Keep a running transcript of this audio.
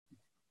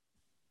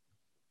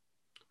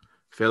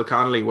Phil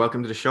Connolly,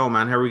 welcome to the show,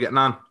 man. How are we getting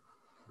on?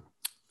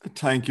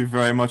 Thank you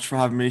very much for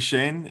having me,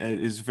 Shane. It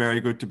is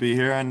very good to be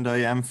here, and I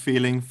am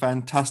feeling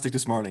fantastic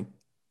this morning.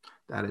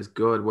 That is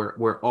good.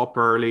 We're up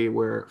early.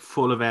 We're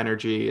full of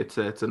energy. It's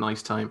a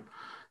nice time,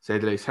 say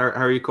the least. How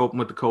are you coping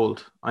with the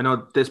cold? I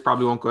know this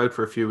probably won't go out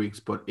for a few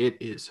weeks, but it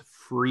is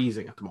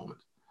freezing at the moment.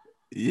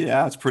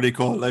 Yeah, it's pretty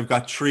cool. I've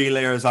got three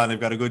layers on. I've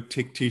got a good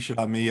thick t-shirt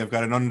on me. I've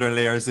got an under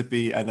layer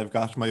zippy, and I've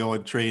got my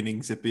own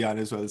training zippy on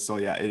as well. So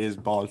yeah, it is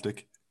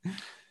Baltic.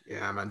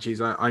 Yeah, man.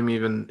 Geez, I'm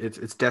even.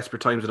 It's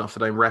desperate times enough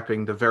that I'm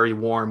repping the very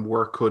warm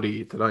work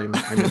hoodie that I'm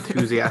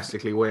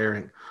enthusiastically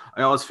wearing.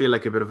 I always feel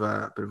like a bit of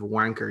a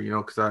wanker,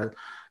 because I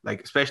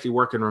like, especially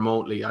working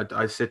remotely.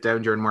 I sit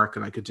down during work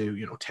and I could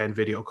do 10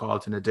 video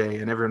calls in a day,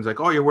 and everyone's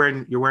like, "Oh, you're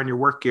wearing your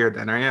work gear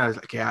then, are you?" I was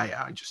like, "Yeah,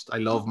 yeah. I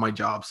love my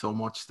job so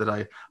much that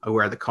I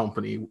wear the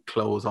company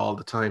clothes all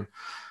the time."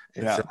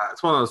 Yeah.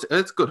 It's one of those.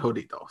 It's a good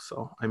hoodie though.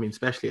 So I mean,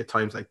 especially at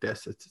times like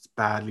this, it's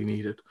badly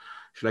needed.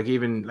 So like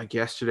even like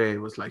yesterday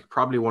was like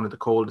probably one of the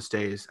coldest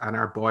days, and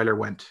our boiler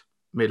went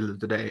middle of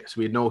the day, so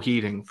we had no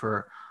heating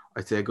for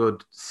I'd say a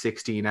good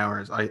 16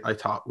 hours. I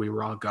thought we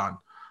were all gone.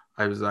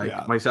 I was like,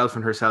 Yeah. myself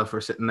and herself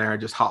were sitting there,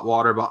 just hot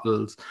water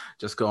bottles,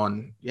 just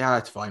going, yeah,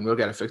 it's fine, we'll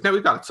get it fixed. Now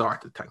we got it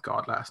sorted, thank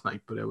God, last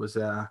night, but it was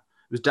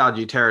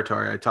dodgy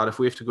territory. I thought if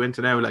we have to go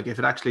into now, like if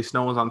it actually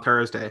snows on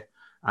Thursday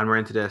and we're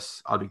into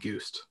this, I'll be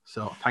goosed.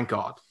 So thank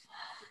God.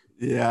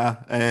 Yeah,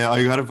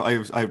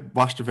 I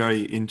watched a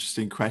very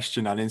interesting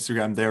question on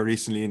Instagram there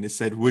recently, and it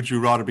said, "Would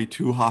you rather be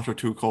too hot or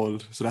too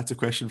cold?" So that's a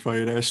question for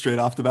you there, straight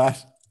off the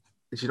bat.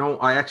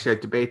 I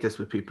debate this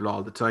with people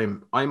all the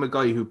time. I'm a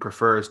guy who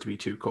prefers to be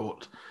too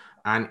cold,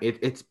 and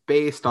it's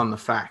based on the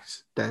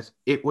fact that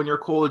when you're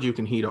cold you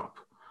can heat up,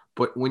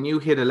 but when you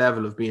hit a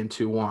level of being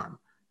too warm,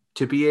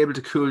 to be able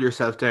to cool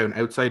yourself down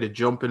outside of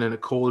jumping in a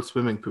cold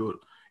swimming pool,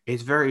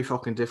 it's very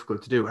fucking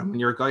difficult to do. And when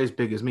you're a guy as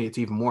big as me, it's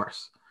even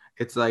worse.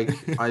 It's like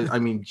I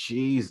mean,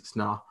 Jesus,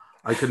 no,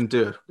 I couldn't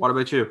do it. What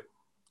about you?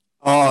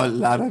 Oh,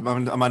 lad, I'm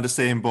on the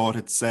same boat.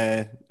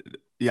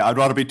 Yeah, I'd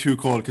rather be too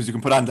cold because you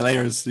can put on the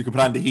layers, you can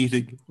put on the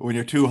heating. When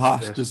you're too That's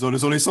hot, it. there's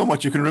only so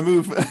much you can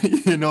remove.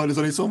 There's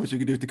only so much you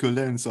can do to cool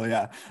down. So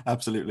yeah,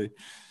 absolutely.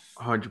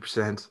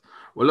 100%.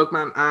 Well, look,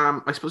 man.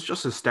 I suppose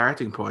just a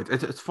starting point.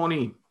 It's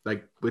funny,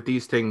 like with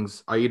these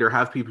things, I either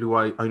have people who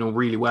I know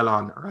really well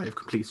on, or I have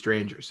complete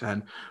strangers.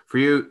 And for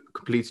you,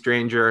 complete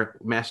stranger,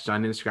 messaged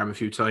on Instagram a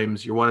few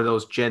times. You're one of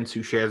those gents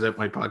who shares out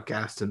my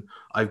podcast, and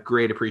I've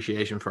great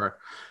appreciation for it.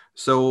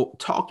 So,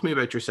 talk to me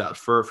about yourself.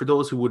 For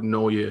those who wouldn't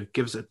know you,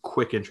 give us a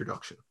quick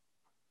introduction.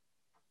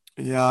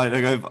 Yeah,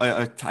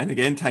 like and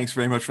again, thanks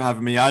very much for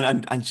having me on,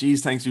 and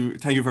geez, thank you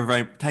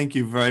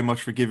very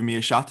much for giving me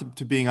a shot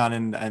to being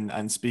on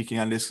and speaking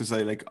on this because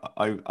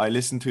I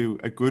listened to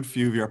a good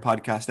few of your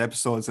podcast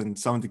episodes, and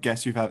some of the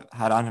guests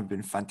had on have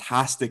been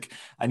fantastic,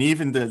 and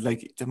even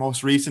the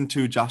most recent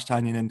two, Josh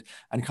Tanyan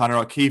and Connor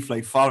O'Keefe,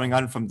 like following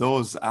on from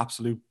those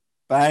absolute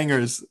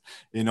bangers,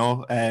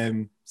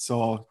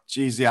 So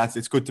geez, yeah,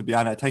 it's good to be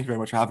on it. Thank you very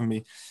much for having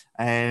me.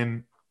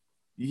 Um,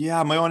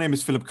 yeah, my own name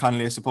is Philip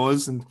Connolly, I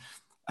suppose, and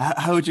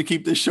how would you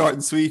keep this short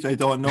and sweet? I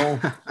don't know.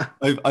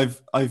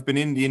 I've been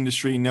in the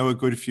industry now a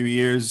good few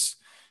years.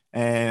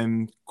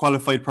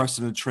 Qualified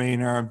personal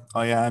trainer.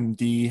 I am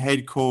the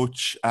head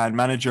coach and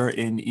manager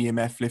in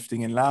EMF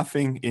Lifting and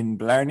Laughing in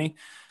Blarney,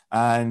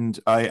 and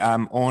I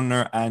am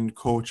owner and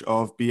coach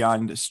of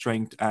Beyond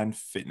Strength and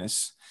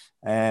Fitness.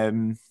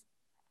 Um,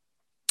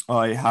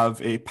 I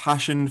have a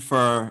passion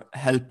for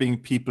helping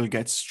people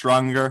get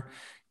stronger,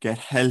 get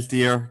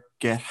healthier,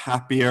 get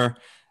happier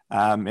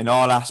in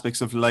all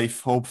aspects of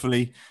life,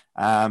 hopefully.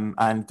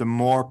 And the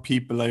more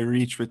people I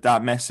reach with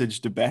that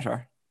message, the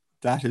better.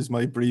 That is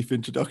my brief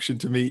introduction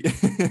to me.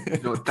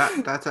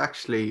 That's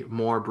actually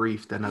more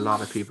brief than a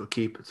lot of people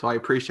keep. So I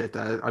appreciate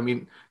that. I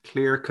mean,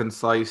 clear,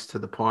 concise, to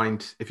the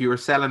point. If you were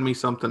selling me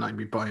something, I'd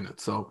be buying it.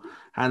 So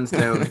hands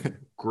down,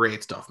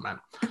 great stuff, man.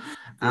 Good.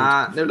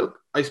 Now look,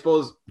 I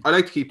suppose I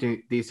like to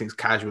keep these things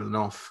casual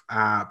enough.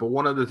 But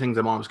one of the things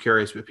I'm always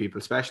curious with people,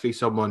 especially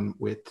someone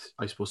with,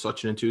 I suppose,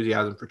 such an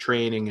enthusiasm for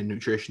training and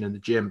nutrition in the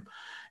gym,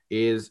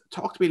 is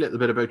talk to me a little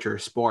bit about your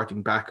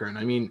sporting background.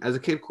 I mean, as a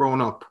kid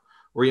growing up,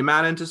 were you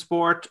mad into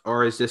sport,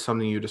 or is this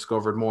something you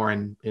discovered more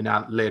in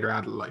later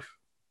adult life?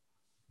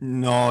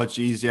 No,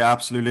 geez, yeah,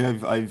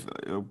 absolutely.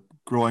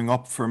 Growing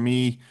up for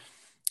me,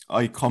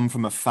 I come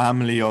from a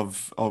family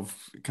of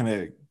kind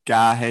of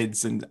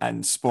heads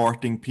and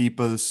sporting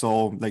people.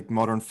 So like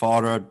mother and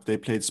father, they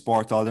played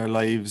sport all their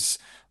lives.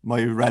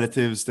 My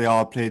relatives, they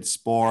all played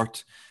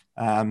sport.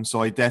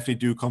 So I definitely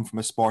do come from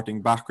a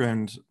sporting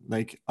background.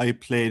 Like I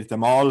played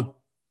them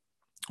all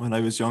when I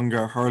was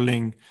younger,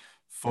 hurling,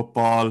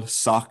 football,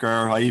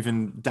 soccer. I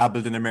even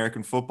dabbled in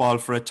American football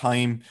for a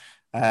time.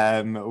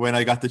 When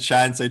I got the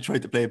chance, I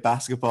tried to play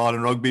basketball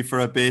and rugby for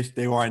a bit.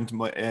 They weren't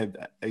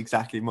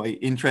exactly my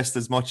interest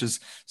as much as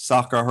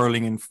soccer,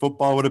 hurling, and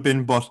football would have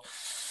been. But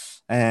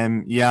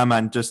yeah,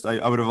 man, just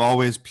I would have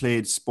always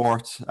played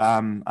sport.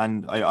 And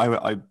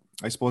I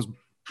suppose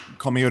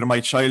coming out of my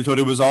childhood,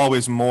 it was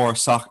always more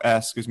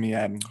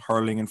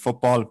hurling and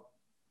football.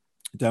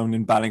 down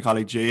in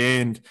Ballincollig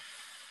GA, and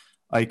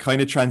I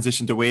kind of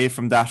transitioned away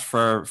from that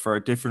for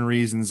different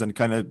reasons, and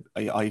kind of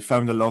I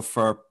found a love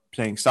for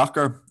playing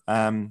soccer.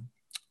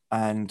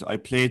 And I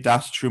played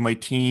that through my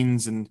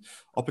teens and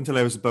up until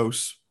I was about,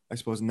 I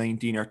suppose,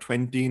 19 or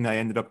 20, and I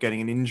ended up getting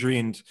an injury.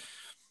 And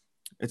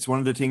it's one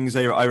of the things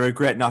I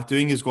regret not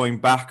doing is going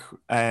back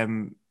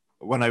when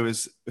I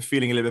was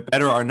feeling a little bit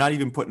better, or not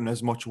even putting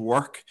as much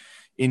work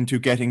into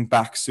getting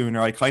back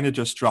sooner. I kind of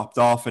just dropped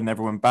off and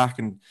never went back.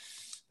 And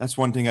that's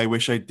one thing I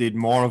wish I did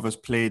more of,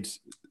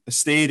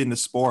 stayed in the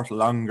sport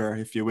longer,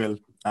 if you will.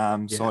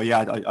 So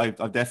yeah,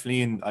 I've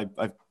definitely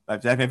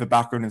have a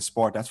background in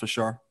sport, that's for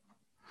sure.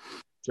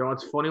 You know,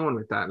 it's a funny one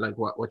with that, like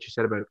what you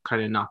said about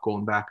kind of not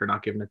going back or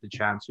not giving it the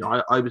chance. You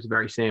know, I was the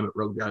very same at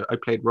rugby. I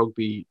played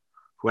rugby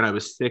when I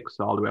was 6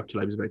 all the way up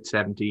till I was about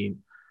 17.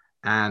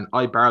 And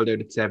I barreled out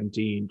at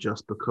 17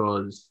 just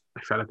because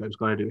I felt like I was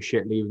going to do a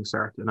shit leaving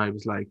cert. And I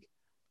was like,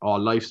 oh,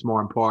 life's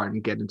more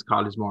important, getting into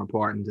college is more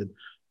important. And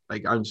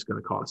like, I'm just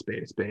going to call it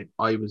spade a spade.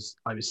 I was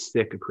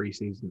sick of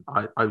preseason.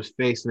 I was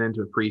facing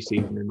into a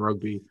preseason in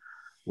rugby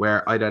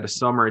where I'd had a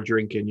summer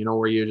drinking, you know,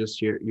 where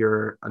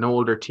you're an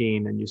older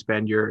teen and you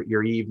spend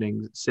your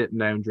evenings sitting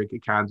down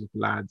drinking cans with the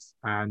lads,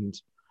 and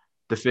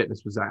the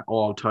fitness was at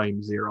all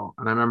time zero.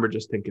 And I remember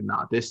just thinking,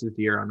 nah, this is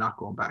the year I'm not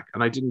going back.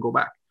 And I didn't go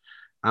back.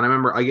 And I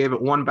remember I gave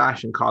it one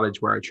bash in college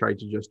where I tried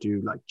to just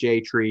do like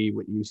J3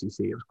 with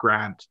UCC. It was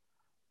grand,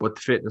 but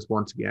the fitness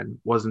once again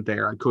wasn't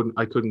there. I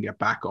couldn't get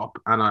back up,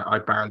 and I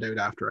barreled out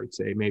after, I'd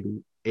say,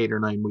 maybe 8 or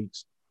 9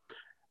 weeks.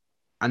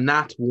 And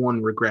that's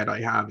one regret I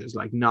have, is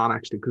like not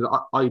actually, because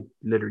I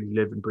literally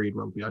live and breathe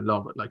rugby. I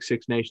love it. Like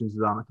Six Nations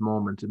is on at the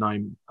moment,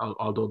 and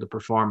although the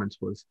performance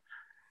was,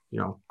 you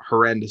know,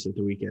 horrendous at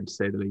the weekend to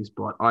say the least,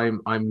 but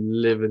I'm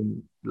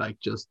living like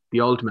just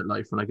the ultimate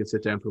life when I can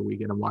sit down for a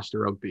weekend and watch the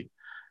rugby.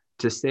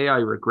 To say I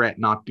regret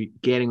not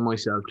getting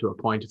myself to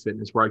a point of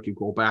fitness where I could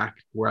go back,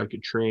 where I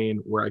could train,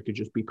 where I could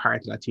just be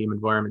part of that team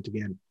environment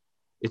again,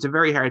 it's a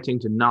very hard thing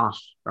it's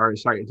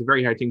a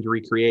very hard thing to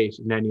recreate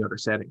in any other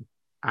setting.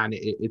 And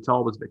it's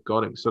always a bit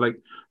gutting. So like,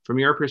 from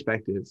your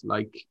perspective,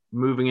 like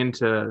moving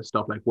into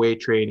stuff like weight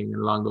training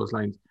and along those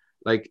lines,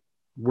 like,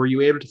 were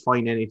you able to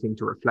find anything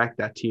to reflect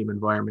that team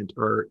environment,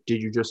 or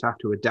did you just have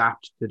to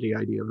adapt to the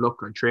idea of, look,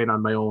 I train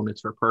on my own,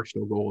 it's for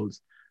personal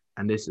goals,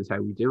 and this is how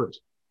we do it?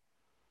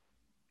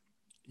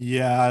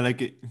 Yeah,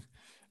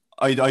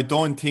 I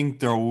don't think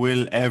there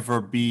will ever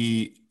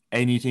be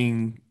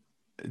anything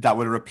that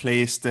will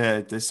replace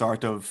the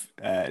sort of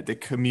the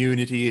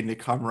community and the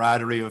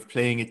camaraderie of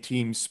playing a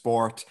team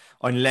sport,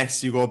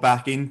 unless you go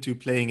back into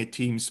playing a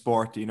team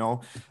sport, you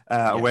know,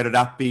 Yeah. whether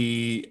that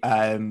be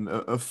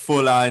a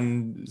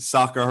full-on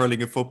soccer,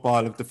 hurling, and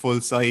football of the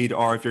full side,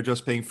 or if you're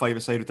just playing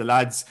five-a-side with the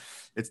lads.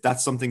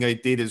 That's something I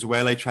did as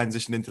well. I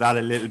transitioned into that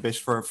a little bit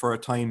for a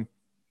time.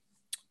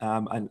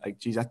 And like,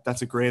 geez,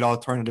 that's a great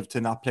alternative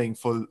to not playing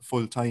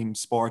full time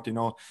sport. You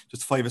know,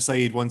 just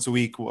five-a-side once a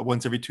week,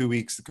 once every 2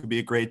 weeks, it could be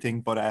a great thing.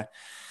 But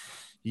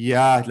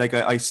yeah, like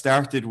I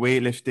started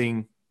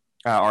weightlifting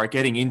or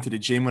getting into the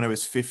gym when I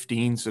was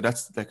 15. So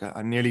that's like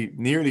I'm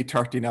nearly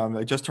 30 now.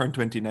 I just turned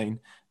 29.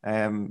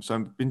 So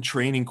I've been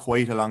training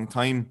quite a long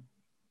time.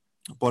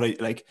 But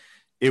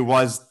it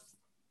was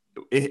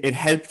it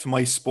helped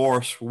my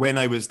sport when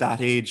I was that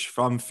age,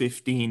 from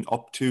 15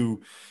 up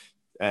to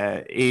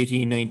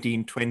 18,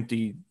 19,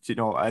 20, you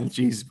know. And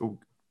geez,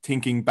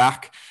 thinking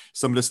back,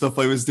 some of the stuff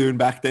I was doing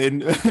back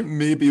then,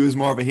 maybe it was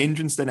more of a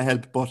hindrance than a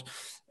help, but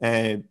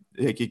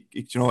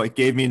it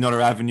gave me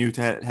another avenue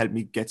to help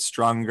me get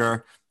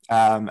stronger,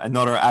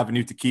 another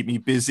avenue to keep me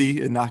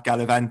busy and not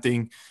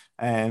gallivanting.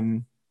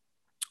 And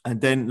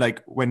then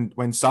like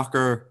when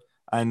soccer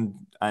and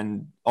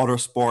other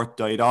sport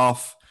died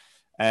off,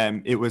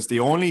 it was the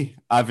only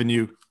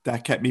avenue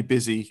that kept me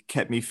busy,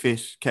 kept me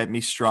fit, kept me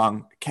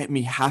strong, kept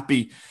me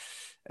happy.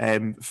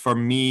 For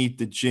me,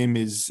 the gym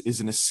is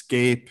an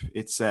escape.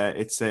 It's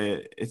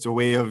a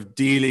way of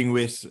dealing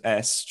with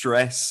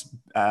stress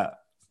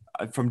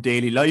from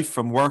daily life,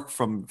 from work,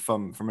 from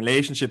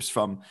relationships,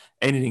 from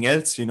anything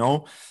else, you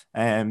know.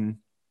 And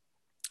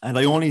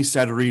I only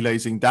started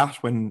realizing that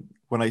when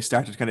I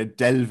started kind of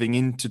delving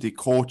into the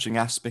coaching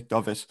aspect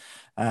of it.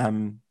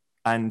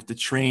 And the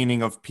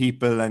training of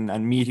people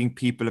and meeting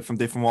people from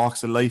different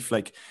walks of life.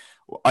 Like,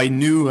 I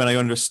knew and I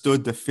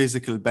understood the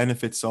physical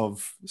benefits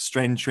of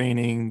strength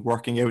training,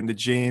 working out in the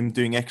gym,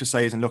 doing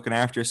exercise and looking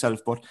after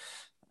yourself. But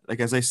like,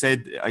 as I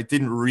said, I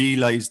didn't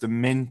realize the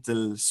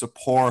mental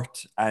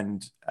support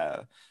and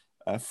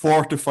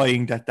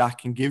fortifying that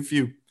can give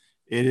you.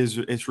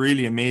 It's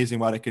really amazing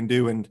what it can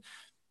do. And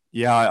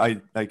yeah,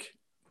 I like,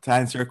 to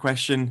answer your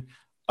question,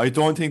 I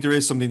don't think there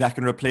is something that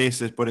can replace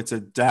it, but it's a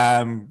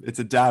damn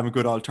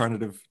good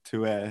alternative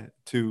to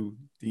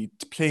the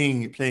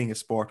playing a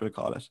sport, we'll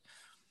call it.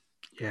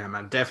 Yeah,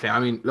 man, definitely. I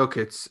mean, look,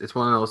 it's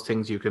one of those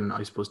things you can,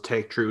 I suppose,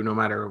 take through no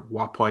matter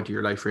what point of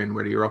your life you're in,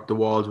 whether you're up the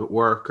walls with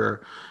work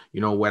or,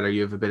 you know, whether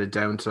you have a bit of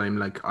downtime.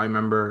 Like, I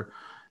remember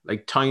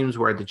like times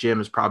where the gym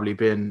has probably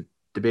been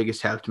the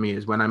biggest help to me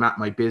is when I'm at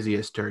my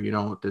busiest, or, you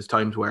know, there's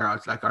times where I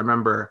was like, I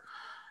remember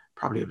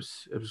probably it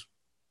was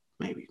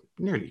maybe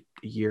nearly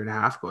a year and a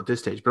half ago at this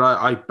stage, but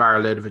I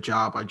barreled out of a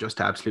job. I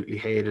just absolutely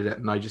hated it,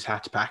 and I just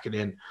had to pack it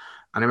in.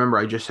 And I remember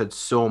I just had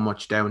so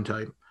much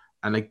downtime.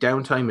 And like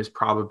downtime is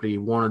probably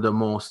one of the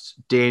most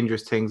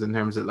dangerous things in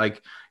terms of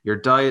like your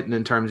diet and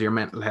in terms of your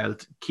mental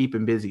health.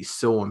 Keeping busy is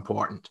so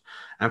important.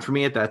 And for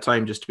me at that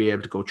time, just to be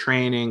able to go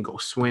training, go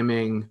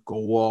swimming, go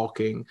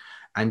walking,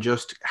 and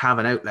just have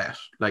an outlet.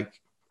 Like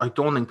I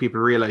don't think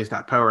people realize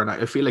that power. And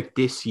I feel like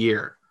this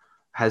year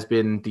has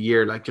been the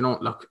year, like,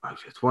 look,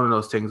 it's one of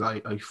those things I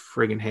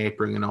friggin' hate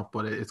bringing up,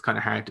 but it's kind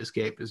of hard to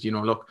escape is,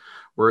 look,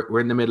 we're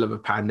in the middle of a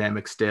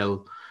pandemic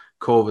still.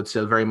 COVID's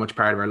still very much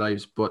part of our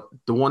lives. But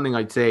the one thing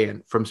I'd say,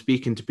 and from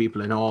speaking to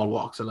people in all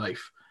walks of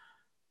life,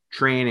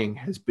 training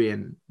has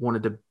been one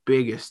of the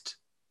biggest,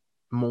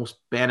 most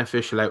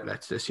beneficial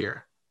outlets this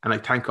year. And I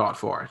thank God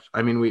for it.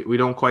 I mean, we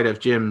don't quite have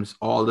gyms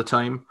all the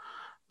time,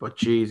 but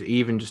geez,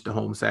 even just the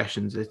home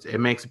sessions, it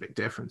makes a big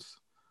difference.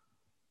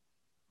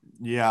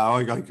 Yeah,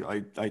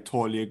 I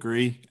totally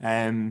agree.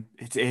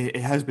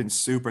 It has been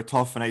super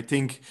tough, and I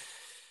think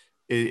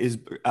it is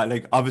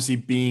like obviously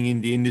being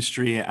in the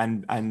industry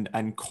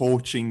and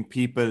coaching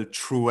people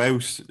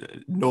throughout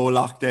no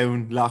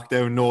lockdown,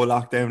 lockdown, no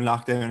lockdown,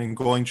 lockdown, and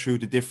going through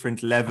the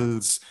different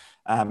levels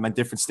and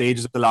different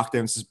stages of the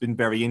lockdowns has been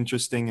very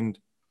interesting. And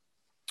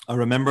I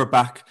remember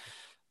back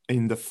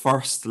in the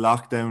first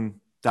lockdown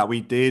that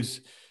we did,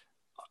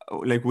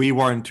 like we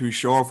weren't too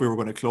sure if we were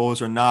going to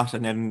close or not.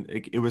 And then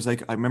it was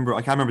like, I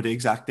can't remember the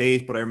exact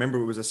date, but I remember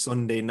it was a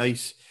Sunday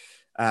night.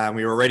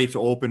 We were ready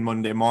to open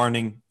Monday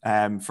morning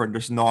for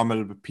just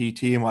normal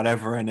PT and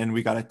whatever. And then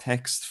we got a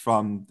text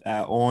from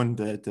Owen,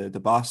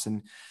 the boss,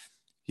 and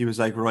he was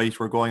like, right,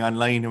 we're going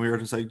online. And we were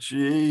just like,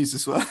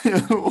 Jesus,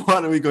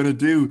 what are we going to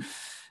do?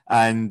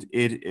 And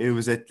it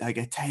was like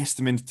a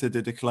testament to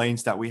the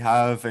clients that we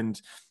have and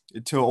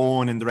to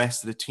Owen and the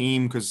rest of the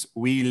team, because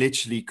we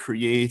literally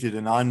created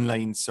an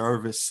online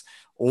service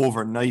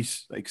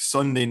overnight, like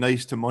Sunday night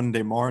to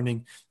Monday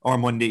morning or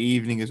Monday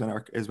evening is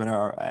when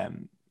our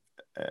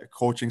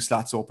coaching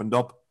slots opened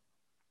up.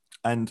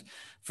 And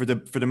for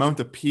the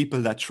amount of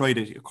people that tried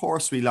it, of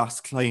course we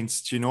lost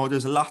clients.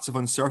 There's lots of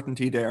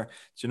uncertainty there.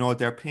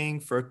 They're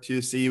paying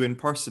to see you in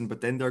person, but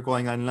then they're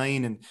going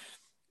online, and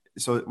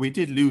so we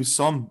did lose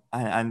some,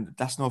 and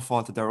that's no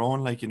fault of their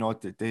own. Like,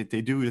 they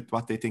do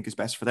what they think is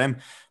best for them.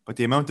 But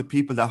the amount of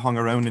people that hung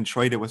around and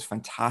tried it was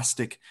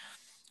fantastic.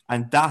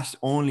 And that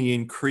only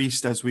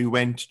increased as we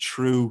went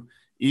through,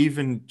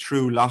 even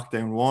through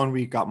lockdown one,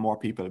 we got more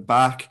people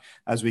back.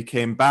 As we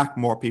came back,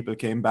 more people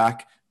came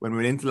back. When we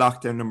went into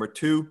lockdown number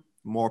 2,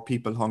 more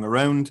people hung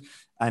around.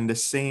 And the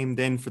same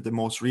then for the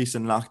most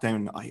recent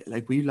lockdown.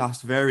 We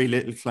lost very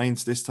little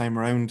clients this time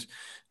around.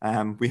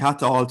 We had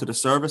to alter the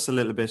service a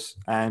little bit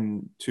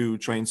to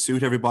try and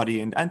suit everybody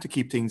and to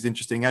keep things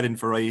interesting, add in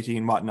variety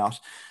and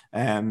whatnot.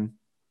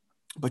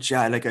 But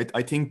yeah,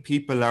 I think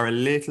people are a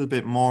little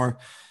bit more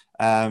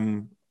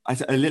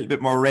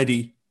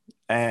ready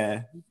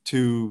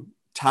to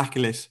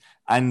tackle it.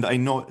 And I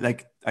know,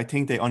 I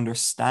think they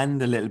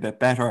understand a little bit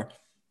better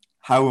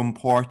how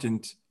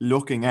important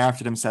looking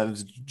after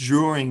themselves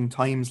during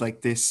times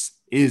like this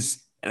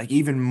is, like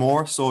even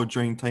more so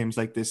during times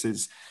like this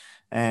is.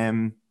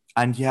 And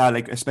yeah,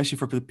 especially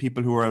for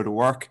people who are out of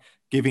work,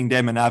 giving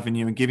them an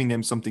avenue and giving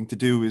them something to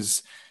do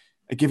is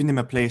giving them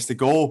a place to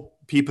go,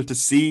 people to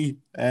see,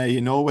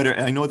 whether,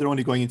 I know they're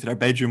only going into their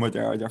bedroom or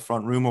their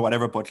front room or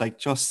whatever, but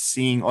just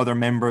seeing other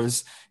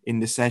members in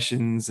the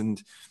sessions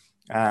and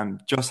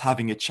just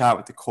having a chat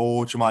with the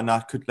coach and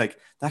whatnot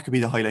that could be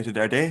the highlight of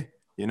their day.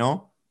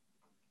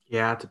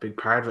 Yeah, it's a big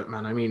part of it,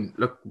 man. I mean,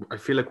 look, I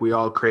feel like we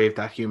all crave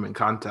that human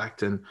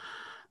contact, and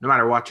no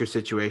matter what your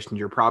situation,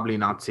 you're probably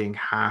not seeing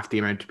half the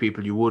amount of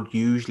people you would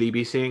usually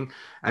be seeing.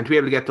 And to be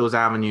able to get those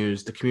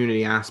avenues, the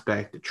community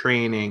aspect, the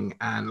training,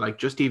 and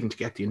just even to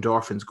get the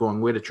endorphins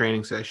going with a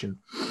training session,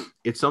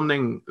 it's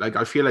something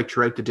I feel like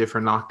throughout the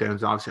different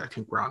lockdowns, obviously I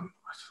think we're on,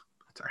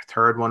 it's our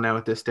third one now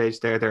at this stage,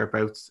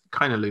 thereabouts,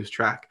 kind of lose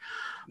track.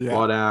 Yeah.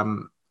 But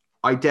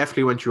I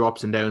definitely went through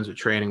ups and downs with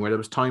training where there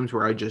was times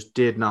where I just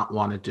did not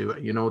want to do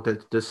it.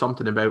 There's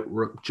something about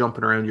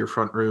jumping around your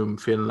front room,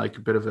 feeling like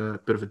a bit of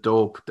a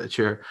dope that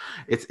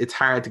it's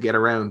hard to get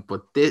around.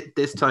 But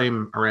this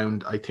time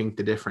around, I think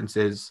the difference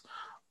is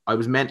I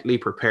was mentally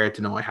prepared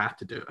to know I had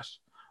to do it.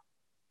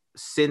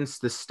 Since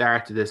the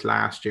start of this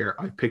last year,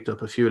 I picked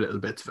up a few little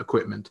bits of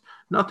equipment,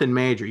 nothing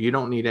major. You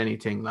don't need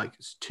anything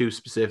too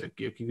specific.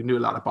 You can do a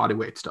lot of body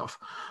weight stuff,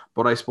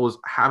 but I suppose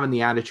having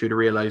the attitude of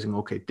realizing,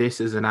 okay,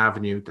 this is an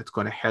avenue that's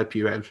going to help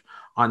you out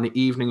on the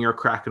evening you're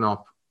cracking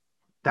up.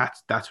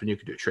 That's when you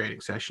can do a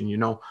training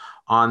session,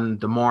 on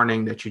the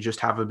morning that you just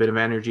have a bit of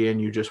energy and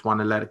you just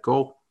want to let it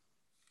go.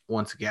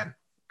 Once again,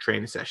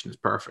 training session is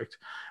perfect.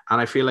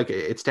 And I feel like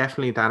it's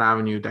definitely that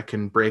avenue that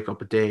can break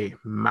up a day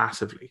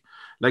massively.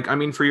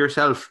 For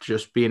yourself,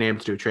 just being able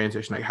to do a training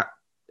session,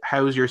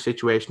 how's your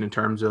situation in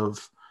terms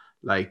of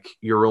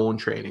your own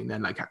training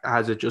then?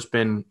 Has it just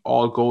been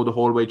all go the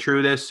whole way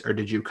through this, or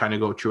did you kind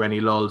of go through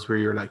any lulls where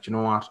you're like, you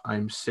know what,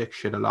 I'm sick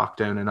shit of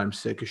lockdown and I'm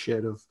sick of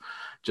shit of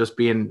just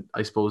being,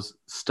 I suppose,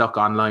 stuck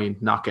online,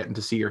 not getting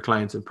to see your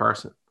clients in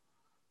person.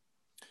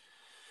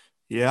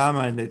 Yeah,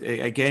 man.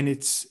 Again,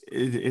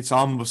 it's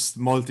almost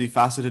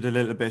multifaceted a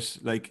little bit.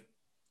 Like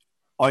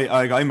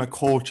I'm a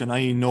coach, and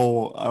I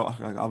know,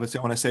 obviously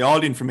I want to say all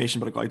the information,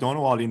 but I don't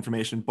know all the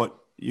information. But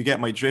you get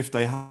my drift.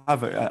 I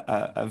have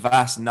a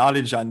vast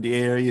knowledge on the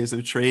areas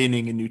of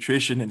training and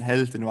nutrition and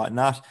health and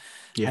whatnot.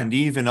 Yeah. And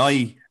even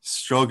I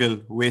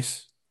struggle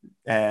with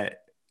uh,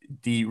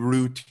 the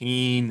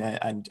routine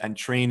and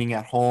training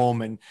at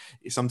home, and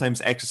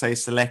sometimes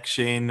exercise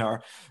selection,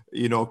 or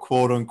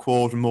quote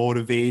unquote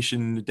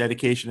motivation,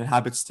 dedication, and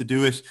habits to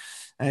do it.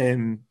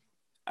 Um,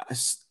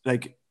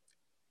 like,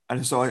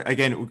 and so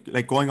again,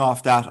 like going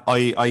off that,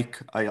 I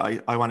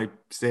want to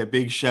say a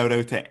big shout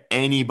out to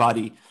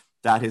anybody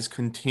that is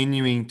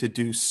continuing to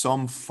do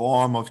some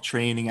form of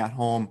training at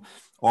home,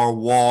 or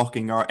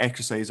walking, or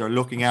exercise, or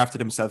looking after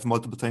themselves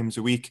multiple times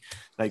a week.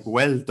 Like,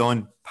 well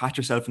done. Pat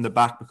yourself in the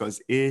back,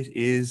 because it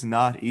is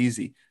not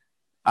easy.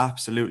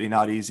 Absolutely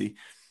not easy.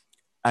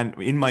 And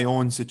in my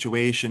own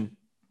situation,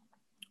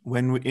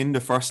 in the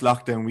first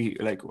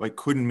lockdown, I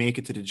couldn't make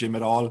it to the gym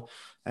at all.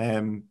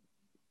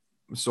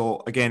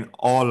 So again,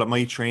 all of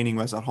my training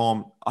was at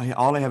home.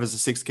 All I have is a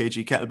 6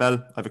 kg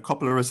kettlebell. I have a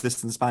couple of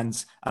resistance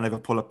bands, and I have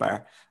a pull-up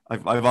bar.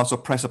 I've also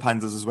press-up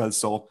handles as well.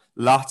 So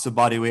lots of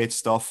body weight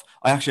stuff.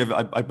 I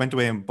went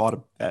away and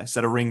bought a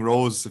set of ring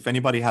rows. If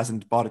anybody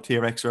hasn't bought a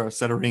TRX or a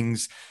set of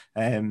rings,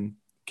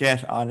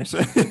 get on it.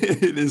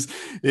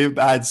 It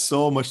adds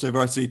so much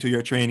diversity to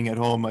your training at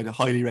home. I'd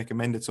highly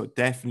recommend it. So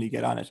definitely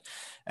get on it.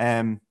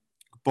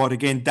 But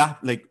again,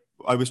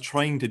 I was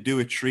trying to do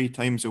it 3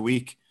 times a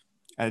week.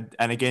 And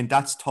again,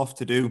 that's tough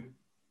to do.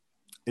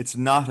 It's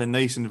not a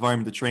nice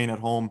environment to train at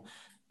home.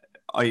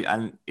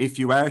 And if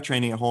you are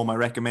training at home, I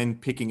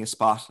recommend picking a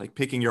spot, like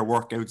picking your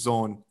workout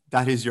zone.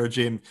 That is your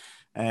gym.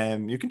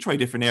 You can try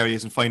different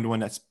areas and find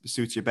one that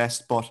suits you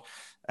best. But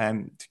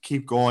to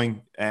keep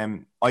going,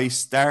 I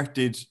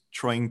started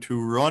trying to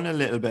run a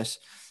little bit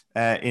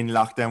in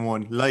lockdown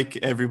 1, like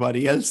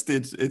everybody else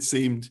did, it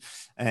seemed.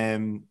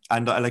 And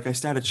I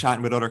started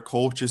chatting with other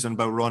coaches and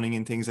about running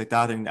and things like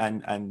that,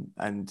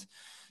 and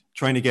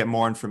trying to get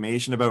more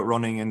information about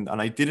running, and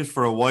I did it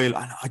for a while.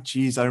 And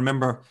I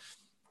remember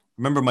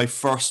my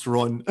first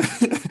run.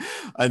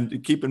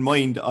 And keep in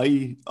mind,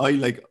 I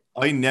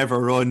never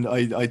run.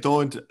 I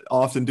don't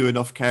often do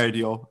enough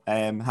cardio.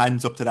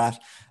 Hands up to that.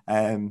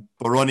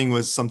 But running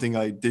was something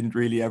I didn't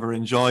really ever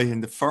enjoy.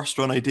 And the first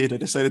run I did, I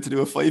decided to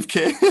do a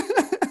 5K.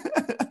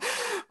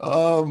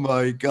 Oh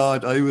my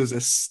God, I was a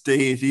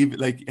state. Even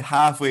like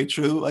halfway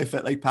through, I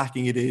felt like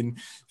packing it in.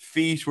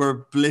 Feet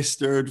were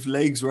blistered,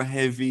 legs were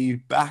heavy,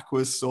 back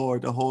was sore,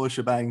 the whole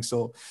shebang.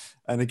 So,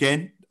 and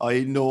again,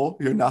 I know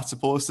you're not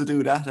supposed to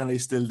do that, and I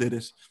still did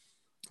it.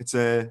 It's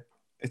a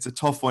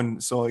tough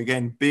one. So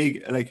again,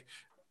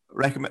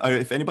 recommend,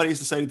 if anybody's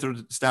decided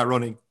to start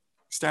running,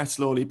 start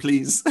slowly,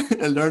 please,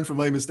 and learn from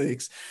my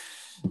mistakes.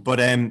 But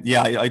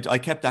yeah, I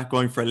kept that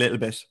going for a little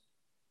bit.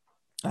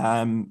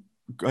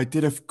 I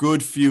did a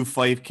good few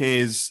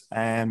 5Ks,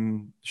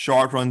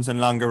 short runs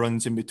and longer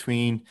runs in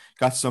between.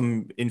 Got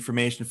some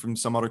information from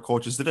some other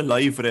coaches. Did a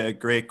live with a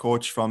great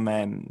coach from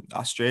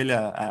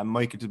Australia,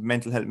 Mike at the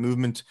Mental Health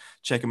Movement.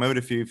 Check him out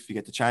if you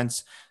get the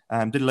chance.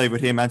 Did a live with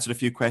him, answered a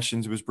few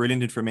questions. It was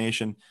brilliant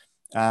information.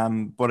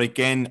 But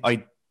again,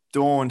 I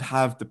don't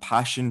have the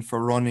passion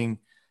for running,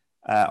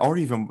 or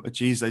even,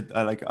 geez, I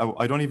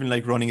don't even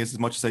like running as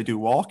much as I do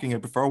walking. I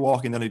prefer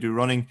walking than I do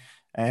running.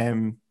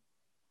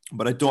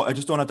 But I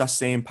just don't have that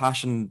same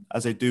passion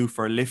as I do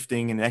for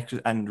lifting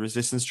and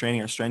resistance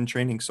training or strength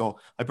training. So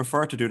I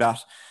prefer to do that.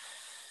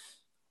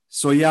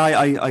 So yeah,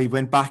 I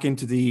went back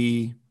into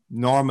the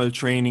normal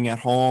training at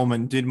home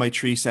and did my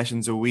 3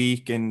 sessions a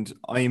week. And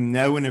I'm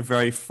now in a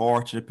very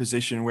fortunate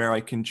position where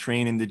I can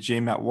train in the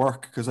gym at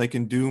work, because I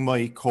can do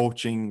my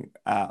coaching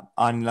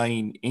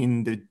online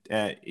in the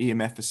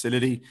EMF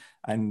facility.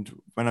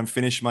 And when I'm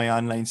finished my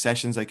online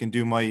sessions, I can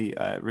do my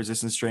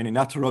resistance training.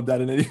 Not to rub that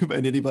in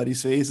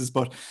anybody's faces,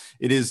 but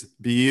it is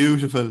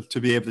beautiful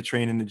to be able to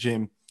train in the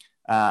gym.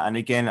 And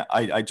again,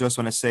 I just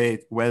want to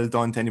say well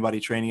done to anybody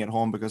training at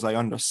home, because I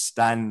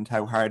understand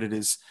how hard it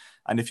is.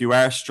 And if you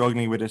are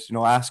struggling with it,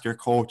 ask your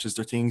coach, is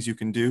there things you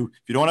can do?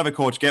 If you don't have a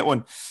coach, get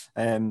one.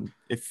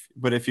 If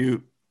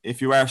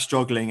you are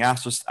struggling,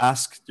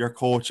 ask your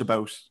coach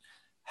about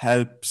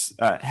help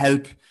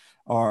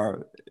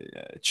or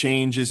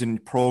changes in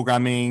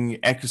programming,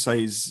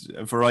 exercise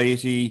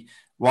variety,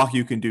 what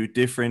you can do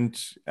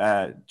different,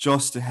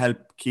 just to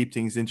help keep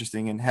things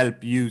interesting and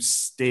help you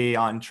stay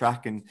on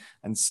track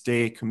and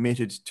stay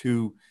committed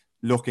to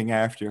looking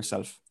after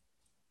yourself.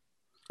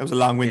 That was a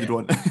long-winded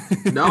one.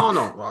 No,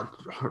 well,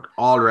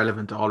 all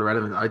relevant.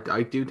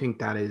 I do think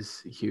that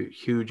is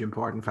huge,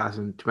 important,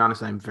 fascinating. To be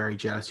honest, I'm very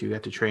jealous you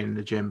get to train in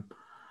the gym.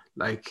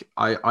 Like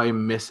I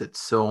miss it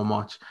so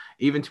much.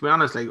 Even to be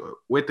honest, like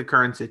with the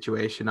current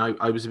situation,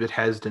 I was a bit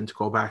hesitant to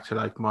go back to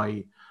like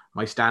my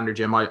standard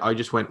gym. I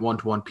just went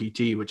 1-to-1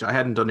 PT, which I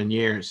hadn't done in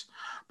years,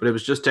 but it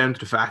was just down to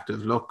the fact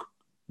of, look,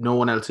 no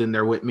one else in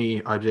there with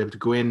me. I'd be able to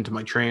go into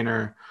my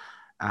trainer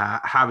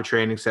have a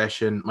training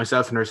session.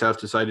 Myself and herself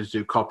decided to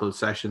do couple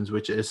sessions,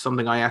 which is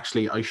something I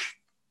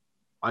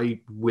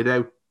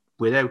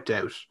without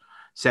doubt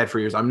said for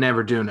years, I'm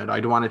never doing it. I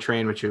don't want to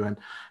train with you. And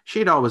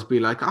she'd always be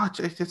like, oh,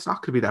 it's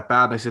not going to be that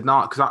bad. And I said,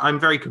 no, because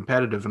I'm very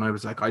competitive. And I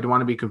was like, I don't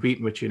want to be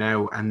competing with you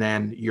now. And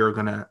then you're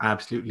going to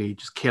absolutely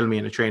just kill me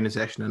in a training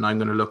session and I'm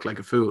going to look like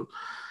a fool.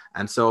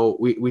 And so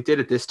we did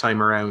it this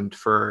time around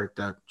for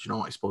the,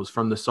 I suppose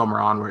from the summer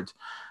onwards.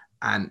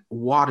 And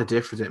what a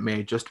difference it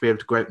made just to be able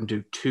to go out and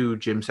do 2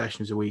 gym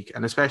sessions a week.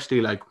 And especially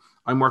like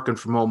I'm working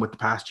from home with the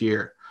past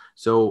year.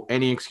 So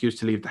any excuse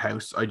to leave the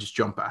house, I just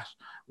jump at.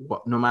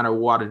 No matter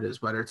what it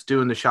is, whether it's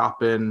doing the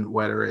shopping,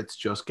 whether it's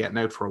just getting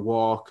out for a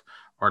walk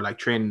or like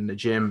training in the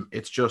gym,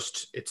 it's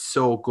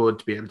so good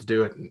to be able to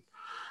do it. And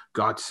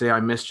God, to say I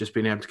miss just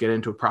being able to get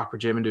into a proper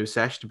gym and do a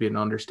session to be an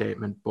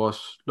understatement. But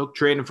look,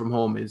 training from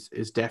home is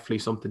definitely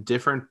something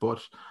different.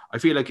 But I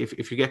feel like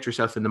if you get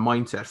yourself in the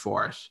mindset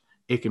for it,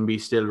 it can be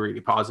still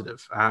really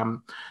positive.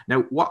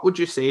 Now, what would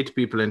you say to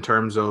people in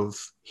terms of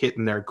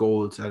hitting their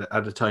goals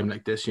at a time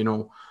like this?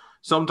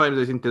 Sometimes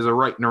I think there's a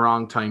right and a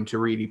wrong time to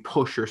really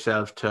push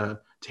yourself to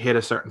hit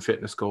a certain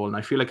fitness goal. And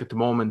I feel like at the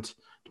moment,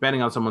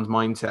 depending on someone's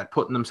mindset,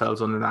 putting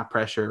themselves under that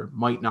pressure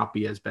might not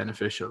be as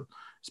beneficial,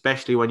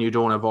 especially when you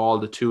don't have all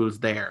the tools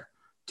there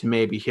to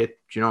maybe hit,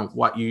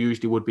 what you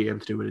usually would be able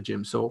to do with a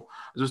gym. So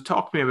just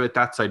talk to me about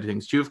that side of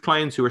things. Do you have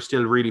clients who are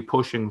still really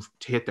pushing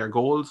to hit their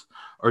goals,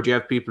 or do you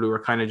have people who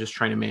are kind of just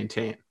trying to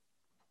maintain?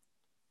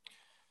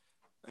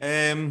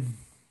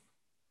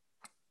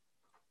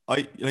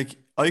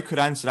 I could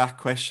answer that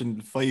question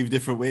 5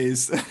 different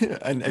ways.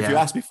 And if you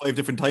ask me 5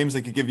 different times,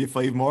 I could give you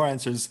 5 more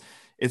answers.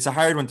 It's a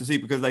hard one to see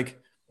because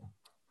like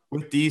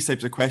with these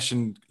types of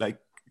questions, like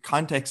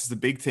context is a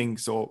big thing.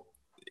 So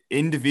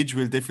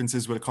individual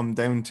differences will come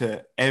down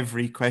to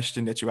every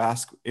question that you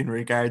ask in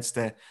regards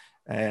to,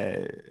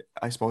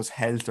 I suppose,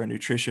 health or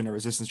nutrition or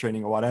resistance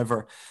training or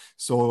whatever.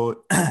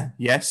 So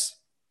yes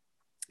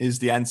is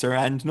the answer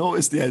and no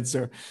is the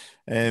answer.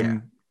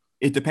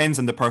 It depends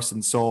on the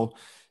person. So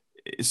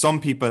some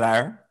people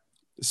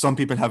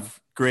have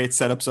great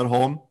setups at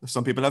home.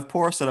 Some people have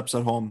poor setups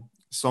at home.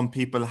 Some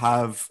people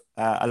have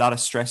a lot of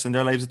stress in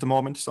their lives at the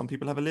moment. Some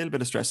people have a little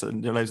bit of stress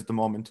in their lives at the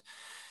moment.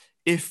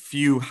 If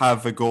you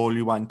have a goal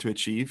you want to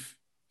achieve,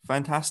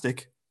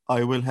 fantastic.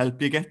 I will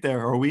help you get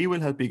there, or we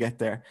will help you get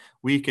there.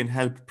 We can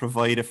help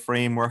provide a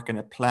framework and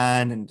a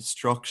plan and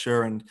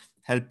structure and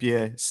help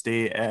you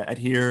stay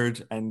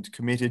adhered and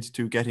committed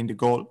to getting the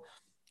goal.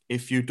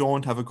 If you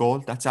don't have a goal,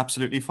 that's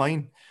absolutely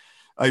fine.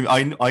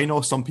 I know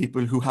some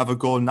people who have a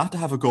goal not to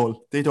have a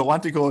goal. They don't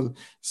want a goal.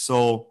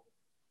 So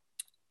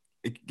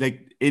it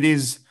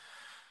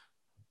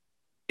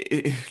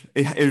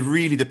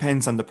really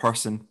depends on the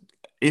person.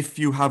 If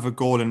you have a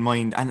goal in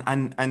mind,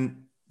 and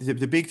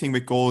the big thing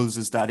with goals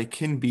is that it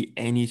can be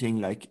anything.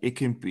 Like it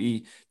can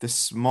be the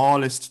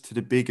smallest to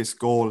the biggest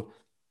goal.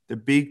 The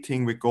big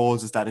thing with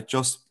goals is that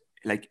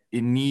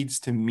it needs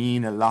to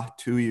mean a lot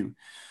to you.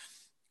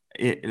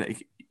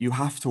 You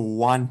have to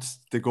want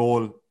the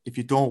goal. If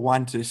you don't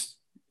want it,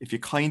 if you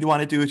kind of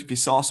want to do it, if you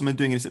saw someone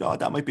doing it and said, oh,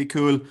 that might be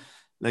cool,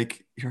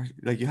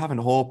 you're having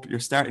hope,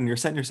 you're setting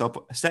yourself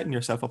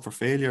up for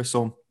failure.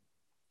 So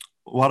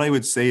what I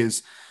would say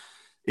is,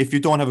 if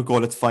you don't have a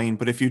goal, it's fine.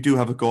 But if you do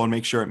have a goal,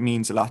 make sure it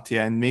means a lot to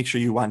you and make sure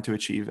you want to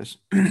achieve it.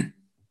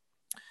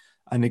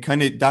 And it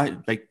kind of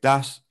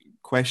that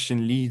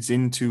question leads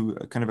into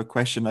a kind of a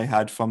question I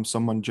had from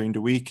someone during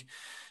the week.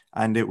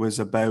 And it was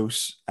about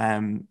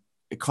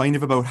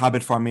about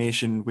habit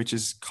formation, which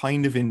is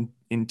kind of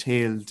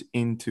entailed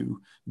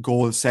into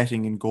goal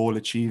setting and goal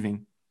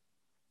achieving.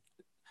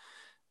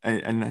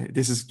 And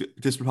this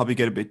will probably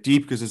get a bit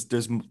deep because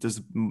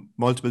there's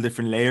multiple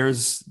different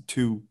layers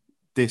to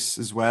this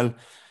as well.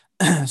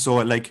 So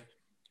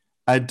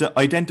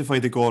identify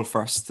the goal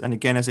first. And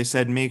again, as I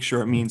said, make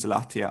sure it means a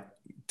lot to you.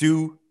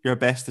 Do your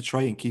best to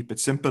try and keep it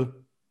simple.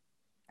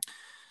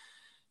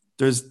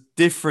 There's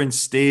different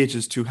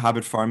stages to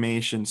habit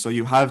formation. So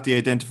you have the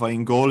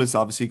identifying goal is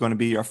obviously going to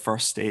be your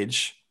first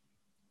stage,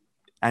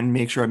 and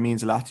make sure it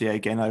means a lot to you.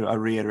 Again, I'll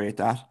reiterate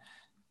that.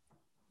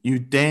 You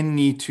then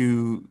need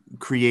to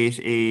create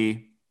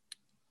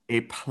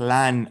a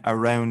plan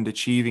around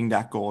achieving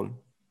that goal.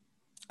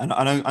 And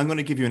I'm going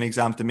to give you an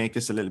example to make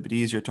this a little bit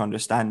easier to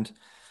understand.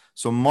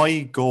 So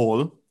my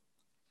goal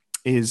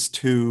is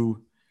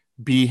to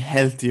be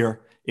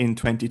healthier in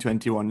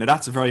 2021. Now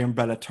that's a very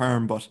umbrella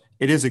term, but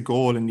it is a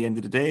goal in the end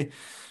of the day.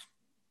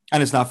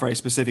 And it's not very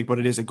specific, but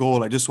it is a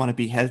goal. I just want to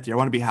be healthier. I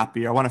want to be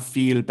happier. I want to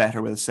feel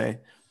better, we'll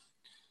say.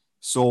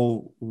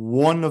 So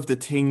one of the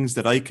things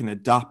that I can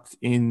adopt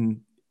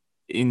in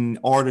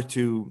order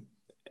to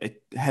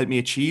help me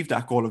achieve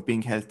that goal of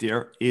being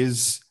healthier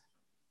is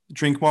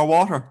drink more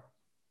water.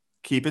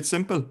 Keep it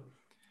simple.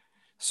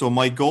 So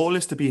my goal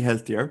is to be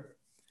healthier.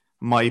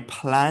 My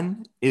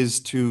plan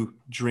is to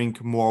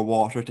drink more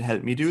water to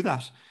help me do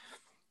that.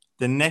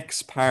 The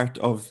next part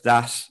of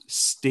that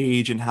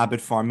stage in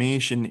habit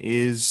formation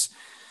is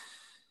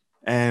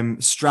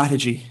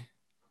strategy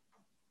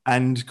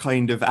and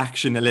kind of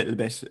action a little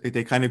bit.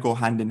 They kind of go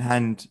hand in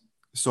hand.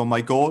 So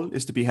my goal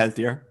is to be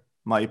healthier.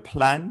 My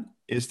plan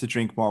is to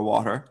drink more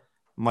water.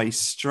 My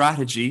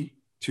strategy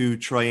to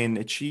try and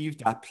achieve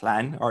that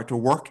plan or to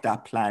work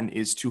that plan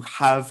is to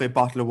have a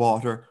bottle of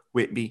water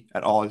with me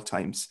at all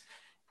times.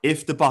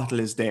 If the bottle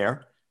is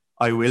there,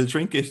 I will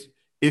drink it.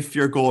 If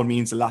your goal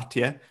means a lot to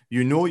you,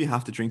 you know you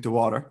have to drink the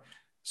water.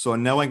 So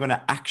now I'm going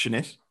to action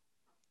it.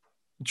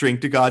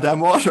 Drink the goddamn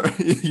water,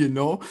 you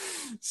know?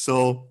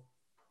 So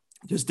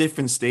there's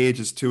different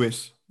stages to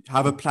it.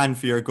 Have a plan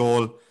for your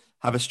goal,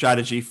 have a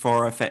strategy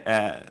for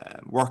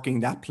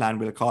working that plan,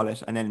 we'll call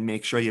it, and then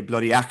make sure you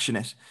bloody action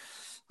it.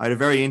 I had a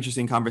very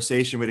interesting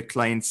conversation with the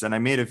clients, and I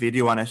made a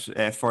video on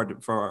it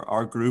for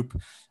our group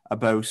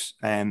about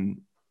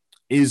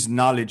is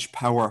knowledge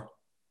power?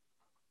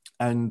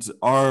 And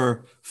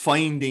our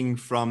finding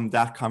from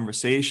that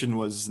conversation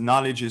was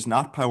knowledge is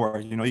not power.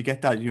 You know, you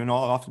get that, you know,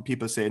 often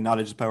people say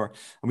knowledge is power,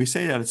 and we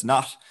say that it's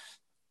not.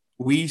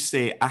 We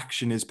say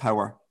action is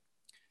power.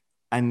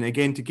 And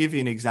again, to give you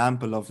an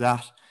example of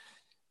that,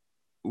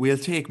 we'll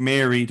take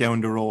Mary down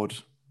the road,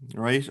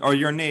 right? Or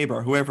your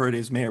neighbor, whoever it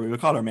is, Mary. We'll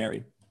call her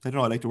Mary. I don't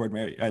know, I like the word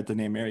Mary, the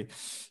name Mary.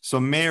 So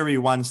Mary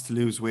wants to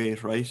lose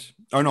weight, right?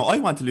 Or no, I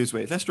want to lose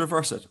weight. Let's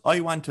reverse it. I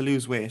want to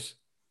lose weight.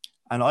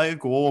 And I'll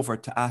go over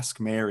to ask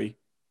Mary.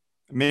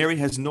 Mary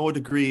has no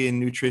degree in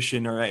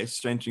nutrition or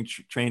strength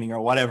training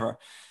or whatever.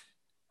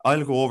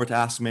 I'll go over to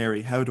ask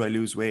Mary, how do I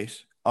lose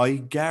weight? I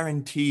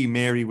guarantee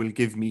Mary will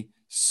give me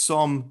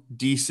some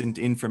decent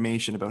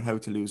information about how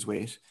to lose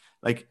weight.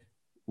 Like,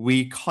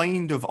 we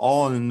kind of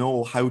all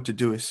know how to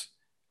do it.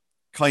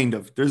 Kind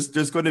of.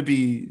 There's going to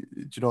be,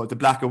 you know, the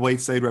black and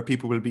white side where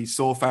people will be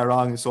so far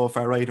wrong and so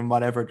far right and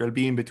whatever. There'll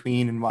be in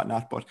between and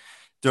whatnot, but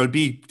there'll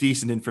be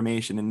decent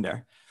information in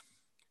there.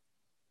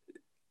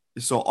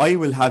 So I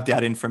will have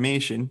that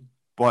information,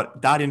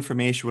 but that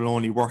information will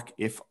only work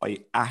if I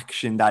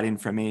action that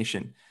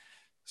information.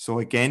 So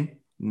again,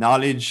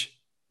 knowledge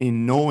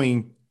in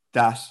knowing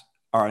that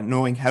or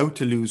knowing how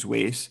to lose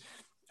weight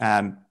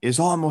is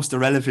almost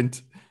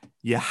irrelevant.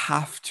 You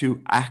have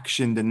to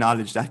action the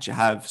knowledge that you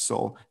have.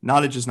 So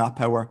knowledge is not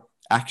power,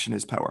 action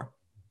is power.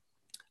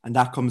 And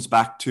that comes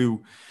back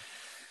to,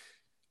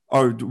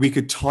 or we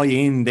could tie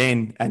in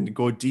then and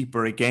go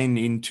deeper again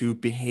into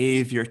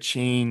behavior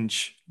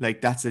change. Like,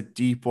 that's a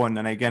deep one.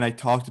 And again, I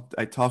talked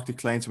to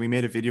clients, and we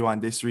made a video on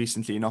this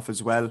recently enough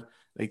as well.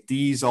 Like,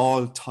 these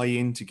all tie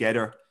in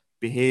together.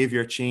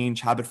 Behavior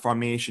change, habit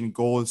formation,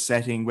 goal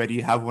setting, whether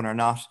you have one or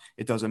not,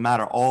 it doesn't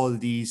matter. All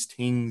these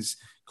things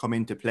come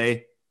into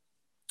play.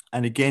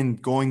 And again,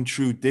 going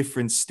through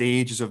different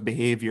stages of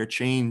behavior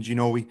change, you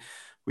know,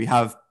 we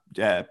have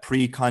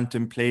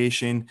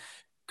pre-contemplation,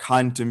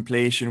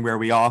 contemplation, where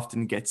we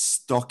often get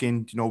stuck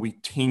in, you know, we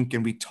think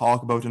and we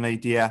talk about an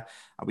idea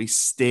and we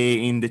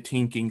stay in the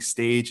thinking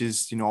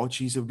stages, you know, oh,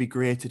 geez, it would be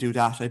great to do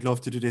that. I'd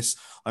love to do this.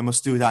 I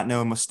must do that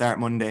now. I must start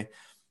Monday.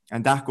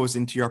 And that goes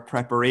into your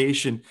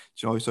preparation.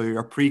 So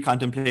your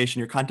pre-contemplation,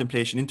 your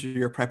contemplation, into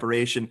your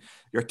preparation.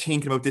 You're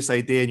thinking about this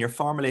idea and you're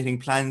formulating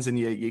plans, and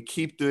you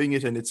keep doing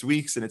it, and it's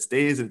weeks and it's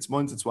days and it's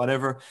months, it's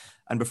whatever.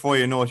 And before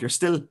you know it, you're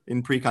still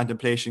in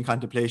pre-contemplation,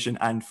 contemplation,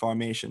 and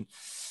formation.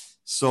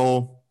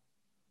 So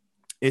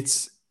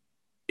it's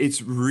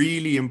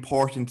really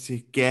important to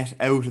get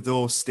out of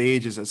those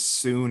stages as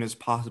soon as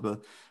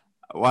possible.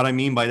 What I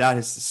mean by that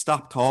is to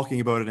stop talking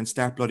about it and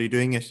start bloody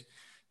doing it.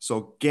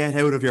 So get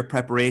out of your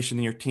preparation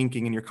and your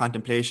thinking and your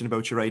contemplation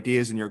about your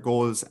ideas and your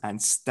goals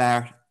and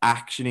start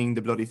actioning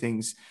the bloody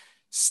things.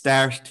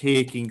 Start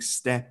taking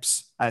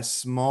steps, as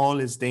small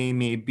as they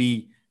may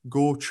be.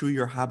 Go through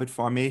your habit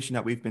formation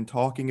that we've been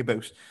talking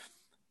about.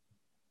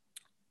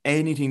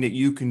 Anything that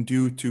you can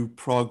do to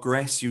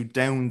progress you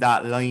down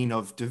that line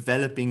of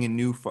developing a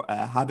new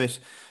habit,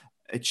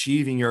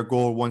 achieving your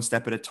goal one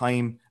step at a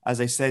time.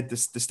 As I said, the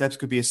steps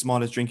could be as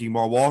small as drinking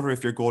more water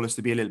if your goal is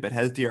to be a little bit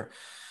healthier.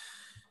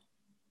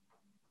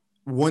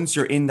 Once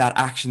you're in that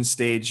action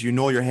stage, you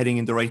know you're heading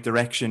in the right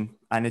direction,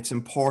 and it's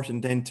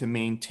important then to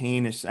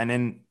maintain it. And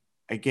then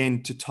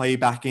again, to tie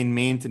back in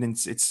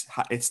maintenance,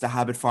 it's the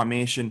habit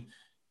formation.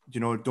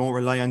 You know, don't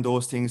rely on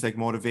those things like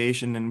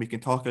motivation, and we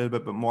can talk a little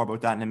bit more about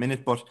that in a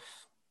minute, but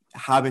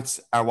habits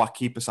are what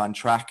keep us on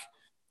track.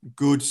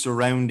 Good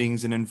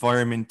surroundings and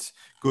environment,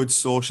 good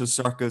social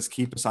circles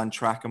keep us on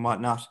track and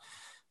whatnot.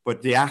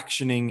 But the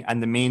actioning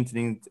and the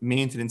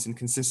maintenance and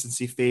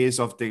consistency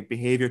phase of the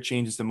behavior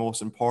change is the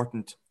most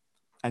important.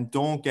 And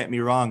don't get me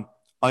wrong,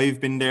 I've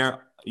been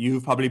there,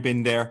 you've probably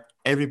been there,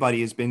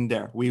 everybody has been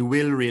there. We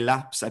will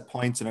relapse at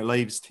points in our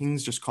lives.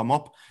 Things just come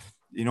up,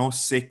 you know,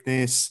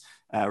 sickness,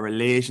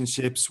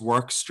 relationships,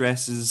 work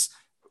stresses,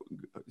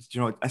 you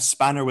know, a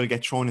spanner will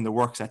get thrown in the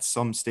works at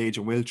some stage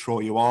and will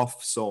throw you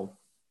off. So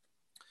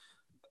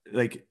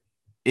like,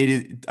 it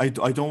is, I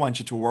don't want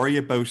you to worry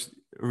about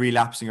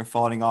relapsing or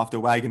falling off the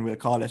wagon, we'll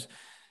call it.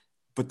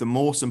 But the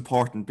most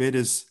important bit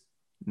is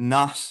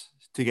not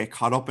to get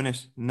caught up in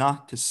it,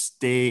 not to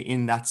stay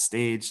in that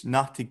stage,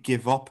 not to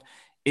give up.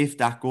 If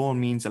that goal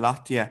means a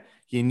lot to you,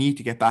 you need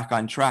to get back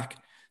on track.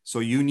 So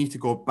you need to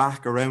go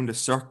back around the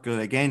circle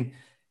again.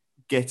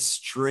 get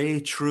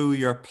straight through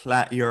your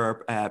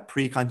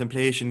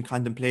pre-contemplation,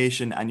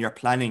 contemplation, and your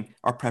planning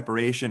or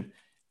preparation.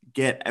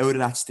 Get out of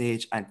that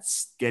stage and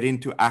get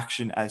into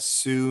action as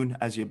soon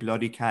as you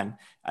bloody can.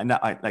 And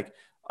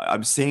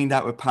I'm saying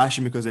that with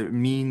passion because it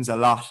means a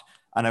lot,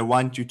 and I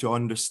want you to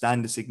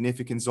understand the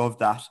significance of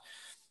that.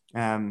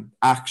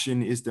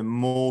 Action is the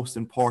most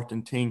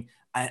important thing,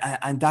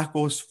 and that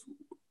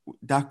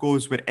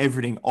goes with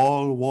everything,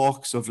 all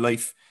walks of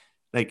life.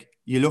 Like,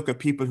 you look at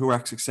people who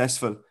are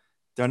successful,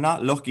 they're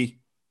not lucky.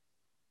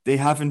 They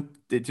haven't.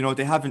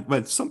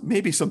 Well,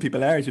 maybe some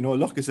people are.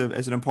 Luck is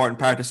an important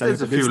part of selling.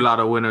 There's a lot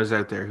of winners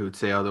out there who'd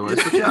say otherwise,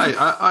 but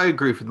yeah, I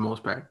agree for the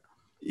most part.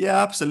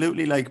 Yeah,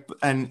 absolutely.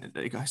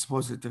 I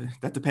suppose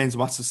that depends on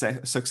what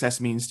success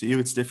means to you.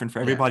 It's different for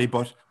everybody. Yeah.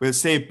 But we'll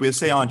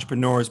say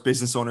entrepreneurs,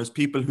 business owners,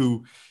 people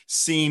who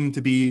seem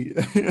to be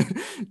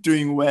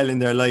doing well in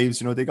their lives.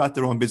 They got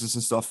their own business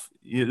and stuff.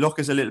 Luck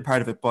is a little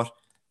part of it, but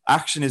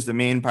action is the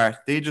main part.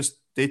 They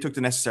took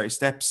the necessary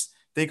steps.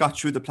 They got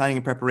through the planning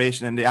and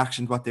preparation, and they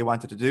actioned what they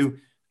wanted to do,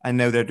 and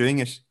now they're doing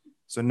it.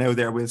 So now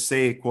we'll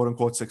say, quote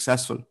unquote,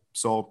 successful.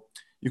 So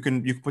you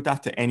can put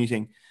that to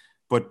anything.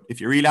 But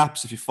if you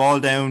relapse, if you fall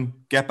down,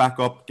 get back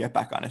up, get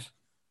back on it.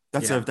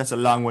 That's a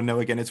long one now.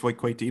 Again, it's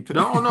quite deep.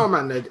 No,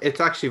 man. It's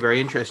actually very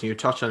interesting. You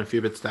touched on a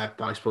few bits that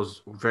I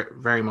suppose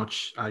very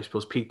much,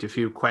 piqued a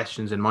few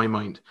questions in my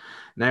mind.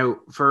 Now,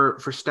 for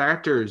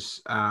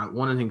starters,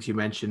 one of the things you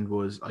mentioned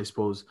was, I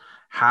suppose,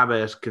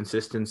 habit,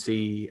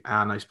 consistency,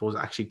 and I suppose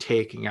actually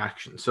taking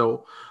action.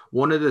 So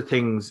one of the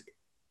things,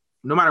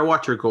 no matter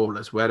what your goal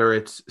is, whether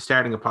it's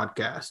starting a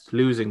podcast,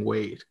 losing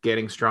weight,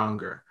 getting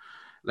stronger,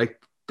 like,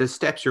 the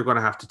steps you're going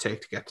to have to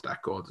take to get to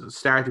that goal. There's a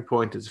starting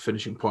point, there's a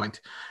finishing point.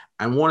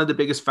 And one of the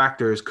biggest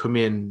factors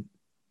coming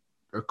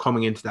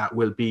into that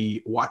will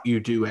be what you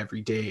do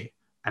every day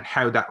and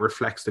how that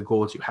reflects the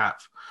goals you have.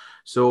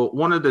 So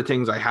one of the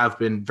things I have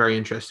been very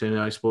interested in,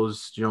 I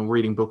suppose,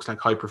 reading books like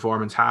High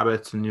Performance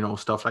Habits and,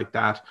 stuff like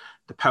that,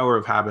 The Power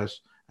of Habit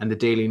and the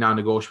daily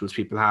non-negotiables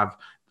people have.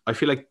 I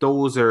feel like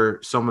those are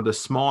some of the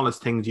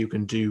smallest things you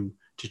can do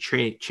to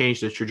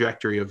change the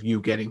trajectory of you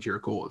getting to your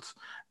goals,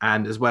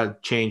 and as well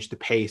change the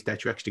pace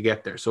that you actually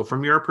get there. So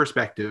from your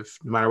perspective,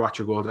 no matter what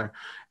your goals are,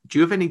 do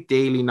you have any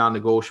daily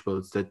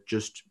non-negotiables that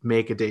just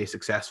make a day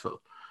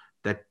successful,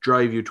 that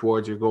drive you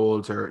towards your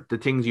goals, or the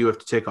things you have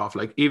to tick off?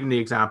 Like even the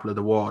example of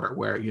the water,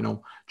 where,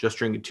 just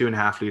drinking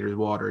 2.5 liters of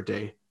water a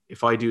day.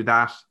 If I do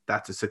that,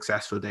 that's a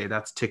successful day.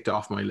 That's ticked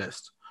off my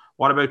list.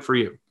 What about for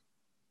you?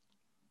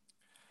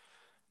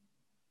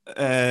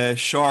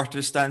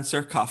 Shortest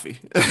answer, coffee.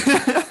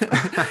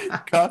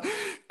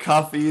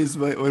 Coffee is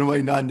one of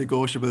my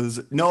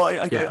non-negotiables. No,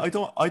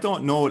 I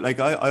don't know. Like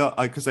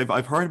because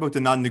I've heard about the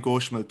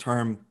non-negotiable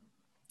term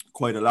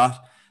quite a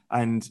lot,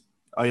 and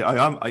I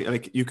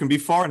like, you can be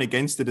for and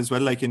against it as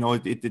well. Like,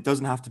 it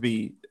doesn't have to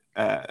be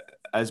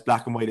as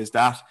black and white as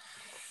that.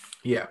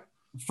 Yeah.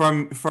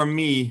 For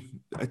me,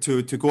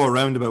 to go a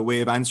roundabout way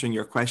of answering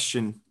your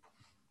question,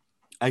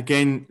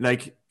 again,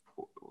 like,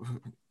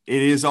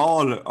 it is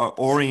all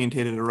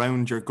orientated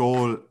around your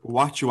goal,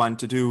 what you want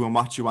to do and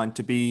what you want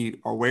to be,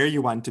 or where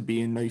you want to be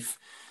in life.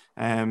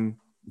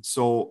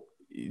 So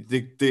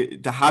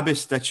the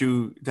habits that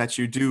you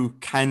do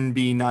can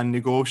be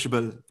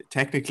non-negotiable.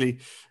 Technically,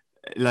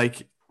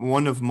 like,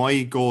 one of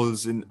my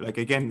goals in, like,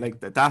 again, like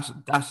that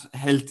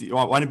healthy,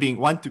 I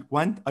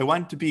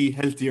want to be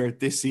healthier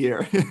this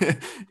year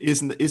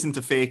isn't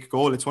a fake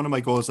goal. It's one of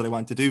my goals that I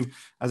want to do.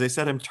 As I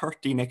said, I'm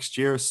 30 next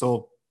year,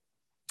 so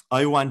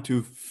I want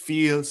to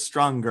feel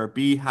stronger,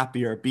 be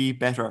happier, be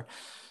better,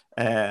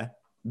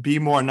 be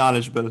more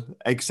knowledgeable,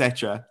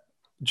 etc.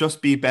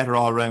 Just be better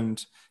all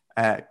around.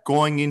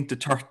 Going into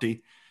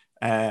 30,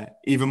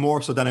 even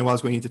more so than I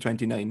was going into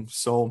 29.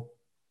 So,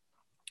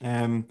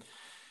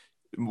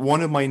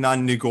 one of my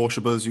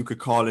non-negotiables, you could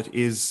call it,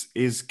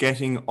 is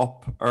getting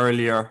up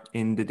earlier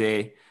in the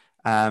day.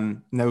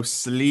 Now,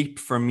 sleep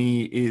for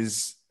me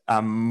is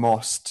a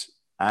must,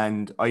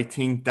 and I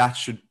think that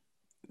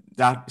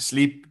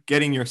sleep,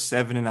 getting your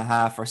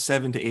 7.5 or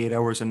 7 to 8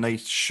 hours a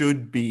night,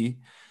 should be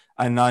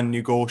a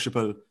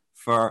non-negotiable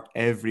for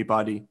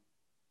everybody.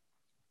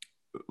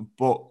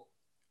 But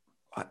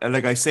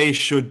like I say,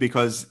 should,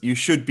 because you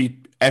should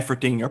be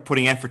efforting or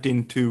putting effort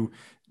into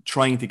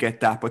trying to get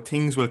that, but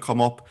things will come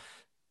up.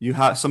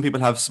 Some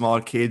people have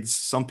small kids,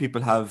 some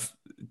people have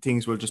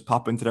things will just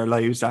pop into their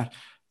lives that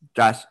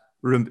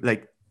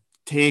like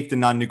take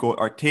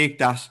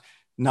that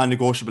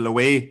non-negotiable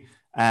away.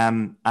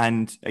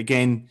 And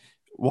again,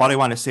 what I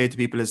want to say to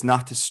people is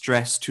not to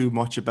stress too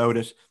much about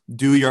it.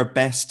 Do your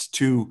best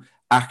to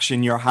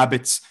action your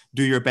habits.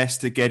 Do your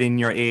best to get in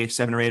your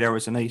 7 or 8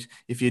 hours a night.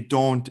 If you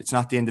don't, it's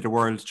not the end of the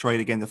world. Try it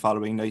again the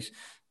following night.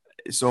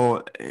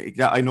 So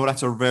I know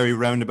that's a very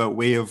roundabout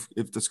way of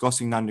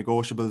discussing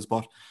non-negotiables,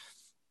 but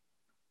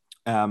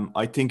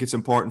I think it's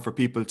important for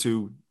people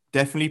to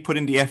definitely put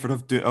in the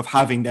effort of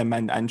having them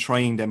and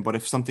trying them. But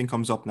if something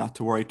comes up, not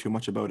to worry too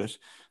much about it.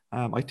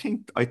 I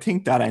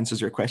think that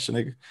answers your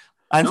question.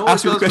 And No, it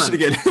ask me the does, question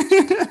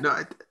man. again.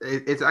 No,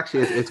 it's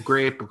actually it's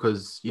great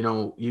because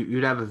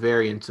you'd have a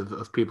variance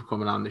of people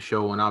coming on the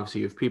show, and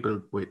obviously you have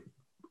people with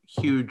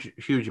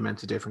huge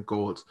amounts of different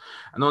goals.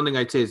 And the one thing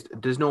I'd say is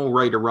there's no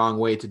right or wrong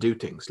way to do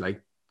things.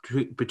 Like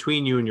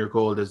between you and your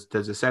goal, there's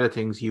a set of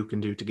things you can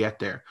do to get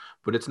there,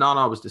 but it's not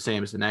always the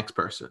same as the next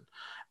person.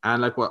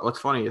 And like what's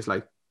funny is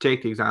like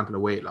take the example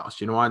of weight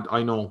loss.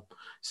 I know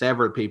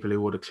several people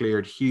who would have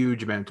cleared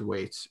huge amount of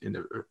weights in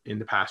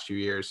the past few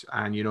years,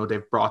 and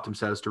they've brought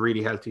themselves to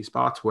really healthy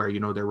spots where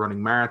they're running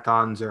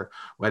marathons, or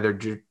whether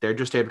they're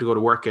just able to go to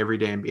work every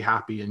day and be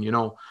happy.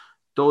 And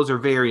those are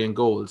varying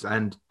goals,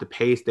 and the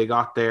pace they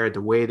got there,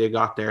 the way they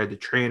got there, the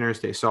trainers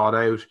they sought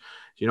out,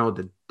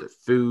 the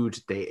food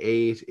they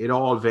ate, it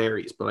all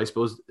varies. But I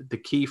suppose the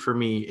key for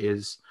me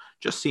is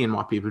just seeing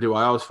what people do.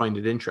 I always find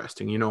it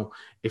interesting.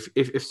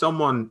 If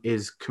someone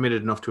is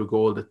committed enough to a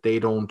goal that they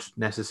don't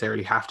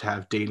necessarily have to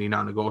have daily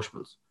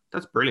non-negotiables,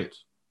 that's brilliant.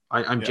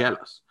 I'm Yeah.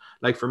 jealous.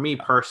 Like for me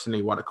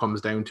personally, what it comes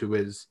down to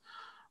is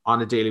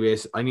on a daily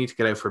basis, I need to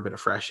get out for a bit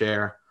of fresh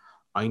air.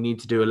 I need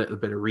to do a little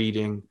bit of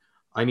reading.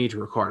 I need to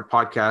record a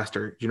podcast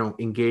or,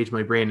 engage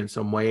my brain in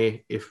some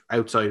way if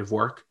outside of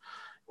work.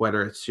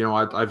 Whether it's,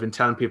 I've been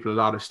telling people a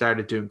lot, I've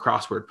started doing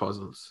crossword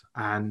puzzles.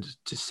 And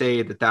to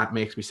say that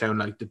makes me sound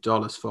like the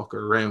dullest fucker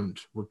around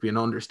would be an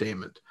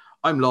understatement.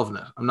 I'm loving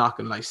it. I'm not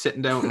going to lie.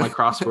 Sitting down with my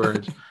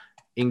crossword,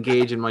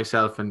 engaging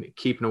myself and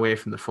keeping away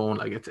from the phone,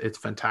 like it's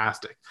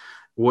fantastic.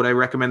 Would I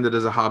recommend it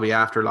as a hobby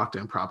after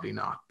lockdown? Probably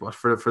not. But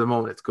for the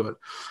moment, it's good.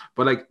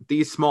 But like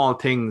these small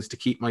things to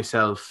keep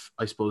myself,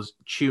 I suppose,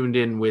 tuned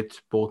in with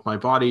both my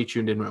body,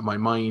 tuned in with my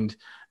mind,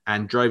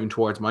 and driving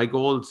towards my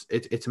goals,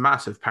 it's a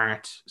massive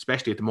part,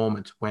 especially at the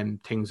moment when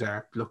things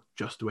look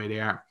just the way they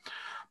are.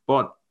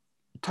 But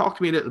talk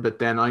to me a little bit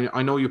then.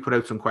 I know you put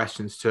out some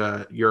questions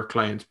to your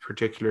clients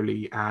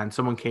particularly, and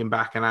someone came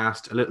back and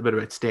asked a little bit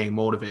about staying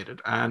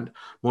motivated. And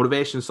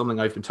motivation is something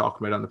I've been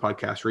talking about on the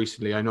podcast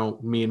recently. I know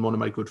me and one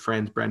of my good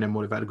friends, Brendan,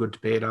 would have had a good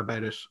debate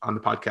about it on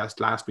the podcast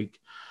last week.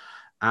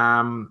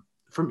 From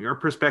your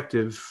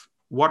perspective,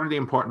 what are the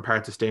important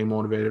parts of staying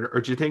motivated?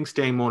 Or do you think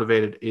staying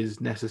motivated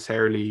is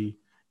necessarily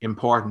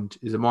important?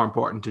 Is it more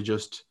important to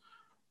just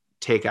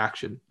take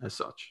action as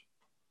such?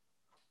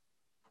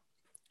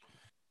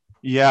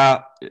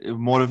 Yeah,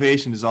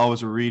 motivation is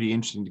always a really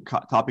interesting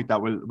topic that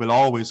will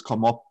always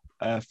come up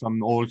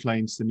from old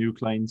clients to new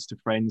clients to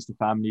friends to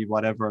family,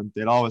 whatever.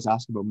 They'll always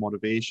ask about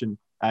motivation.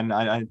 And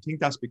I think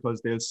that's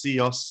because they'll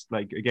see us,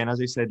 like, again, as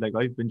I said, like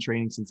I've been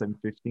training since I'm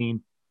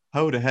 15.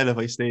 How the hell have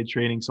I stayed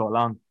training so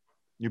long?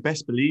 You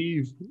best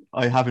believe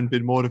I haven't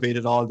been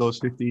motivated all those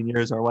 15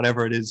 years or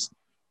whatever it is.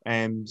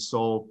 And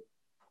so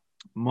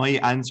my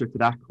answer to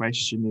that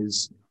question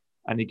is,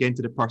 and again,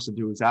 to the person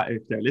who is that,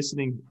 if they're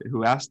listening,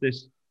 who asked it,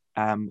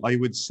 I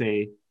would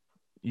say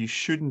you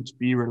shouldn't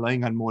be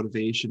relying on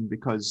motivation,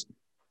 because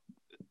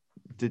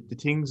the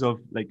things of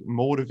like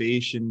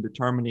motivation,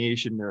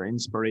 determination, or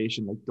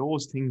inspiration, like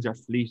those things are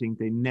fleeting.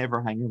 They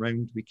never hang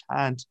around.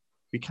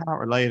 We cannot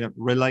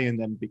rely on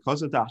them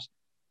because of that.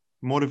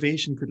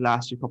 Motivation could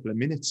last you a couple of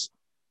minutes.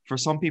 For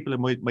some people,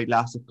 it might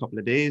last a couple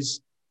of days.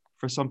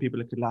 For some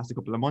people, it could last a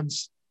couple of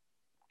months.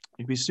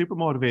 You'd be super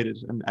motivated.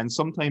 And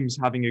sometimes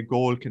having a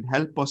goal can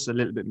help us a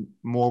little bit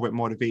more with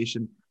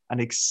motivation and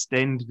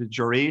extend the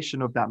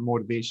duration of that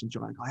motivation.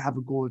 You're like, I have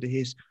a goal to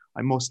hit.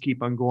 I must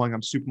keep on going.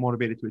 I'm super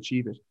motivated to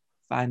achieve it.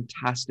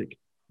 Fantastic.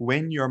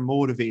 When you're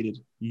motivated,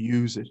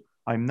 use it.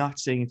 I'm not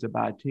saying it's a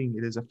bad thing.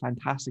 It is a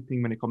fantastic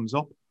thing when it comes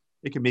up.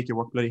 It can make you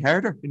work bloody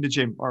harder in the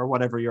gym or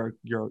whatever your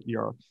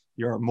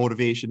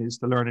motivation is,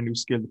 to learn a new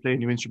skill, to play a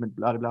new instrument,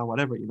 blah, blah, blah,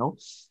 whatever,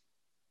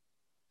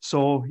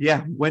 So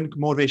yeah, when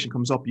motivation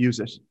comes up, use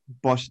it.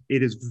 But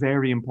it is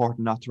very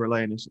important not to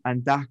rely on it.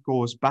 And that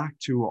goes back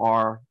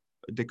to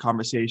the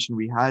conversation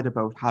we had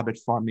about habit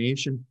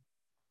formation.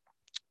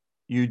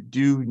 You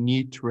do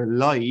need to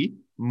rely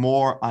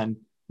more on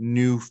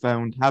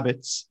newfound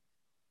habits,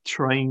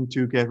 trying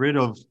to get rid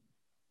of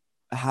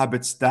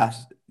habits that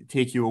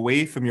take you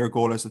away from your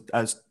goal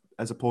as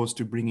opposed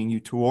to bringing you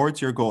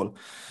towards your goal.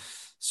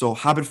 So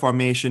habit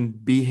formation,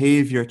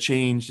 behavior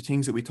change, the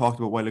things that we talked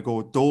about a while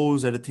ago,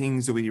 those are the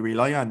things that we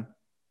rely on.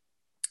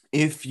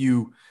 If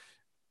you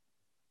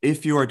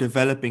are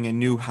developing a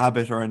new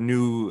habit or a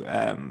new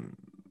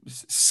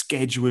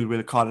schedule,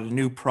 we'll call it, a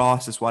new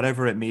process,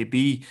 whatever it may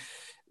be,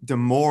 the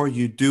more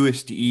you do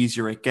it, the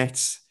easier it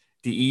gets.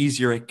 The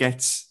easier it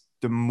gets,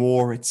 the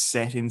more it's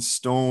set in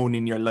stone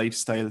in your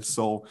lifestyle.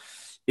 So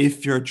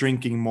if you're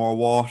drinking more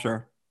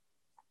water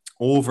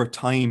over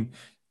time,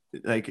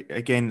 like,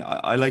 again,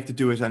 I like to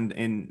do it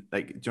in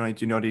like, the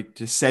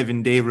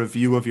 7-day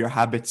review of your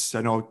habits.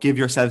 Give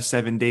yourself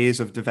 7 days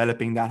of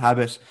developing that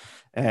habit.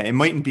 It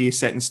mightn't be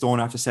set in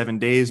stone after 7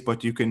 days,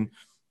 but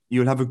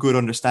you'll have a good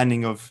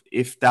understanding of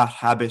if that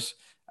habit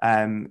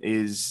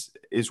is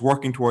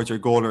working towards your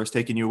goal or is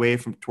taking you away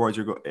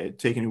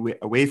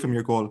from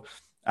your goal.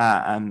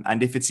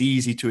 And if it's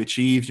easy to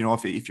achieve,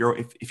 if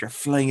you're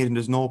flying it and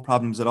there's no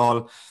problems at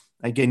all,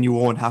 Again, you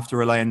won't have to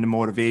rely on the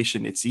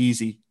motivation. It's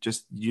easy.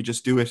 You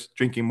just do it.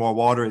 Drinking more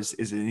water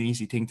is an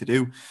easy thing to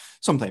do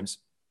sometimes.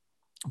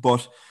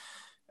 But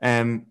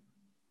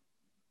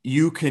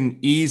you can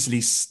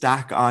easily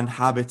stack on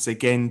habits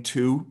again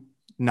to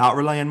not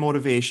rely on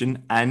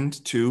motivation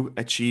and to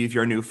achieve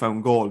your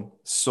newfound goal.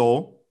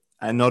 So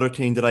another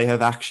thing that I have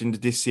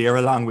actioned this year,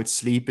 along with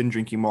sleep and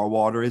drinking more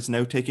water, is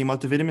now taking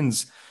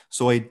multivitamins.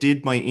 So I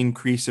did my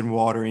increase in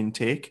water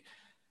intake.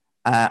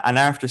 And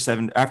after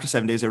 7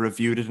 days, I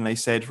reviewed it and I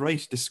said,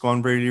 right, this is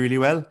going really, really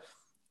well.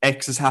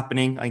 X is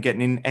happening. I'm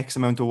getting in X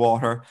amount of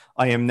water.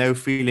 I am now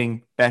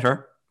feeling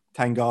better.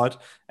 Thank God.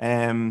 So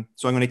I'm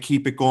going to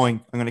keep it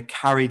going. I'm going to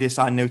carry this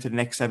on now to the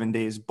next 7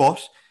 days.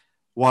 But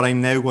what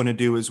I'm now going to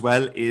do as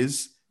well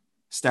is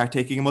start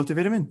taking a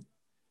multivitamin.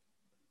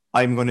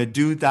 I'm going to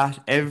do that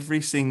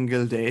every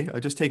single day. I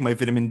just take my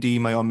vitamin D,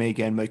 my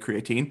omega, and my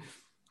creatine,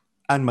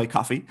 and my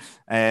coffee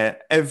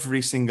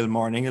every single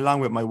morning, along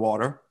with my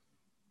water.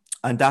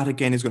 And that,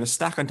 again, is going to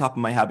stack on top of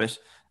my habit.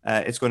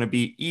 It's going to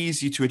be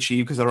easy to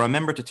achieve because I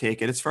remember to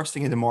take it. It's first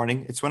thing in the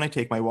morning. It's when I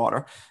take my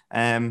water.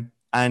 And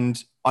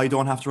I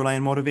don't have to rely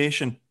on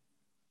motivation.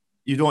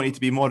 You don't need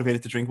to be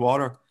motivated to drink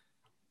water.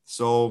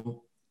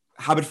 So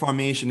habit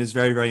formation is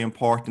very, very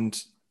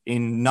important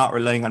in not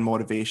relying on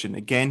motivation.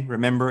 Again,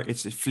 remember,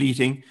 it's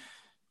fleeting.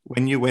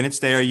 When it's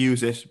there,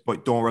 use it,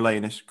 but don't rely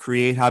on it.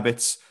 Create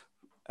habits,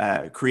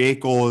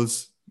 create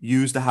goals,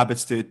 use the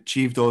habits to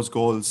achieve those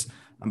goals.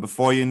 And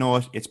before you know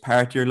it, it's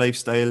part of your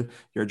lifestyle.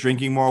 You're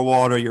drinking more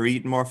water, you're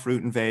eating more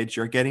fruit and veg,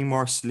 you're getting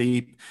more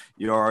sleep,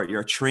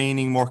 you're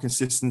training more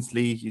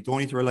consistently. You don't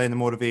need to rely on the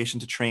motivation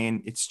to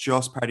train. It's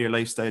just part of your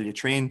lifestyle. You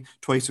train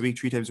twice a week,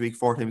 3 times a week,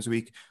 4 times a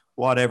week,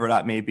 whatever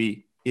that may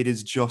be. It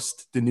is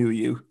just the new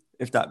you,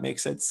 if that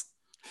makes sense.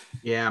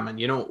 Yeah, man.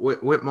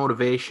 With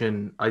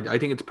motivation, I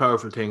think it's a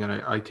powerful thing, and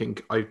I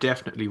think I've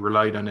definitely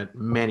relied on it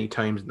many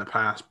times in the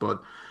past.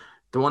 But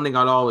the one thing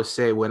I'll always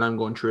say when I'm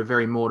going through a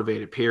very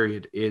motivated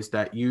period is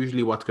that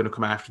usually what's going to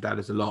come after that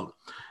is a lull.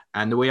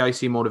 And the way I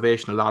see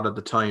motivation a lot of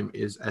the time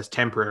is as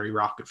temporary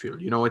rocket fuel.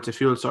 It's a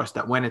fuel source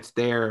that when it's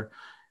there,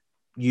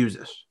 use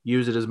it.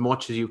 Use it as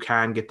much as you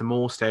can, get the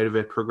most out of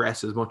it,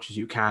 progress as much as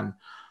you can.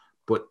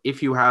 But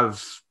if you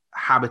have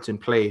habits in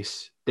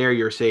place, they're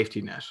your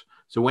safety net.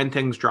 So when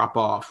things drop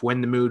off,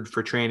 when the mood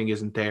for training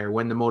isn't there,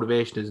 when the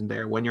motivation isn't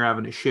there, when you're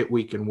having a shit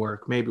week in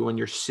work, maybe when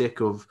you're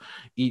sick of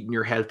eating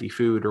your healthy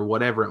food or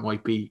whatever it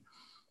might be,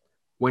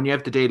 when you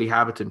have the daily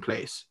habits in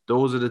place,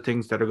 those are the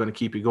things that are going to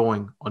keep you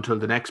going until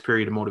the next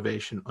period of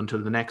motivation,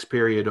 until the next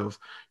period of,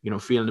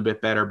 feeling a bit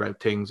better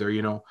about things,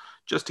 or,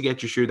 just to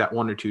get you through that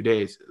 1 or 2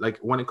 days. Like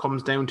when it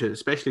comes down to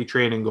especially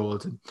training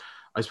goals, and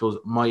I suppose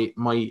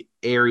my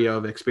area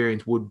of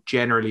experience would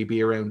generally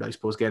be around, I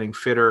suppose, getting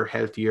fitter,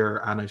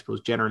 healthier, and I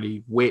suppose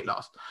generally weight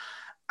loss.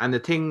 And the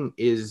thing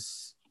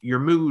is, your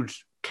mood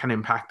can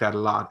impact that a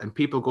lot. And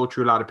people go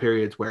through a lot of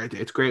periods where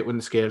it's great when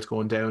the scale's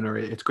going down, or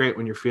it's great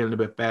when you're feeling a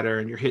bit better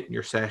and you're hitting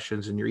your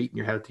sessions and you're eating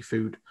your healthy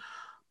food.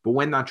 But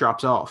when that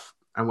drops off,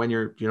 and when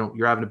you're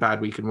having a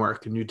bad week in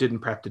work and you didn't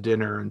prep the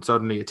dinner and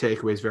suddenly a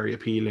takeaway is very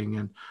appealing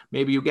and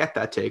maybe you get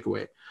that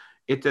takeaway,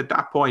 it's at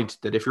that point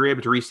that if you're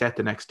able to reset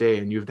the next day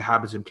and you have the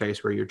habits in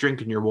place where you're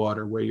drinking your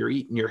water, where you're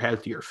eating your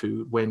healthier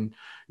food, when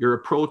you're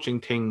approaching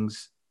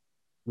things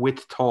with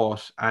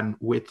thought and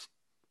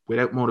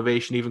without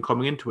motivation even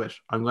coming into it,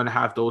 I'm going to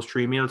have those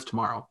 3 meals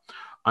tomorrow.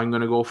 I'm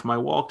going to go for my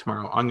walk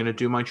tomorrow. I'm going to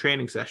do my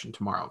training session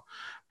tomorrow.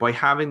 By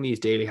having these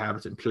daily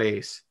habits in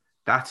place,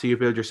 that's how you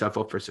build yourself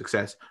up for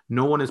success.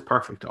 No one is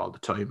perfect all the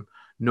time.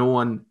 No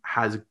one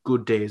has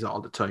good days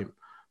all the time.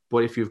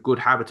 But if you have good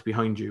habits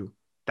behind you,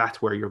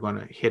 that's where you're going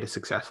to hit a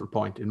successful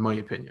point, in my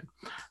opinion.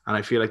 And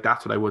I feel like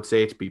that's what I would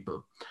say to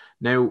people.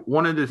 Now,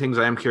 one of the things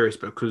I am curious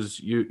about, because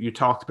you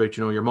talked about,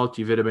 your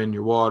multivitamin,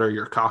 your water,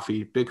 your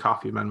coffee, big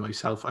coffee man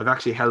myself. I've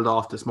actually held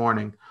off this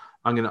morning.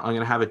 I'm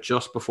gonna have it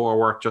just before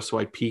work, just so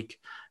I peak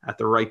at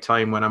the right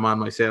time when I'm on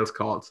my sales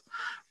calls.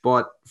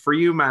 But for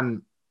you,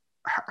 man,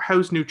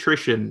 how's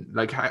nutrition?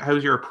 Like,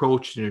 how's your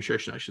approach to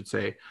nutrition, I should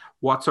say?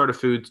 What sort of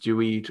foods do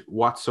you eat?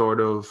 What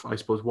sort of, I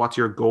suppose, what's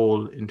your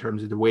goal in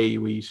terms of the way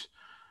you eat?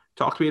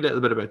 Talk to me a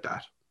little bit about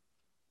that.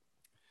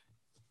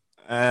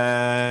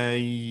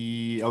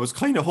 I was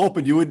kind of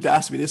hoping you wouldn't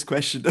ask me this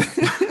question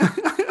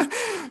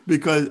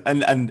because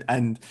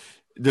and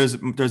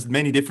there's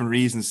many different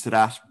reasons to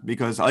that,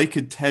 because I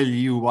could tell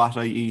you what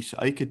I eat,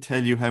 I could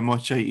tell you how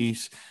much I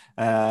eat,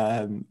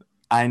 and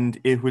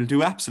it will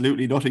do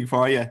absolutely nothing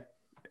for you,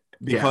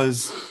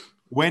 because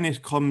when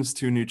it comes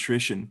to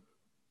nutrition,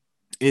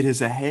 it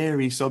is a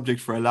hairy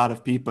subject for a lot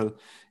of people.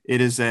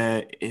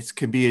 It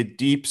can be a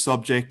deep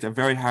subject, a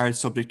very hard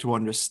subject to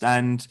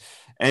understand.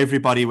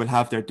 Everybody will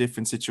have their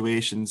different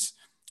situations.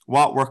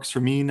 What works for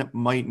me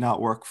might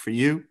not work for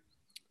you.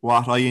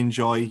 What I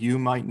enjoy, you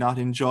might not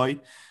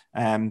enjoy.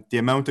 The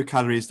amount of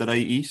calories that I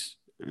eat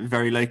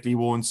very likely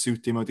won't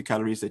suit the amount of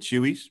calories that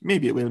you eat.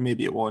 Maybe it will,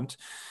 maybe it won't.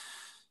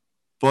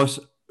 But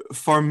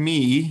for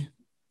me,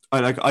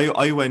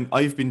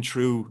 I've been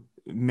through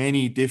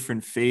many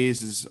different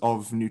phases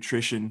of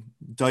nutrition,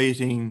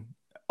 dieting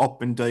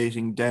up and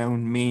dieting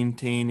down,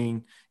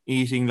 maintaining,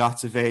 eating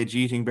lots of veg,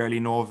 eating barely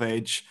no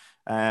veg.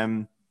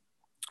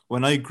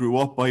 When I grew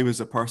up, I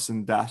was a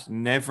person that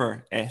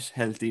never ate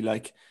healthy.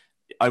 Like,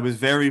 I was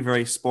very,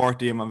 very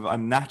sporty.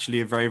 I'm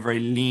naturally a very, very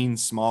lean,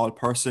 small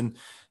person.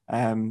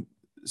 Um,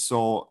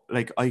 so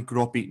like I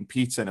grew up eating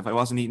pizza, and if I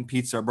wasn't eating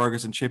pizza or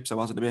burgers and chips, I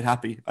wasn't a bit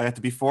happy. I had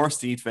to be forced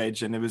to eat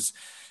veg, and it was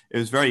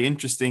very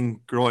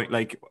interesting growing.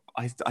 Like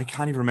I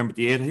can't even remember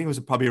the age. I think it was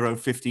probably around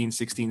 15,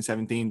 16,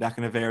 17, that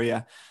kind of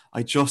area.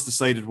 I just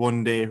decided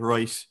one day,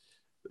 right,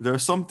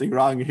 there's something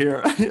wrong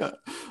here.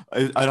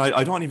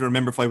 I don't even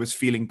remember if I was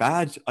feeling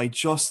bad. I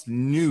just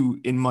knew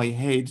in my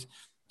head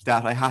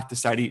that I had to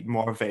start eating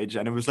more veg.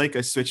 And it was like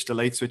I switched the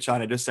light switch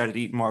on. I just started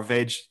eating more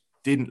veg.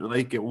 Didn't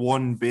like it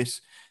one bit.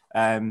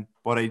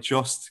 But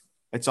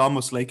it's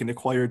almost like an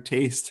acquired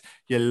taste.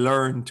 You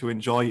learn to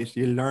enjoy it.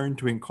 You learn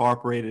to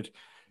incorporate it.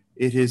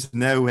 It is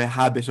now a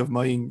habit of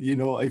mine.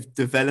 I've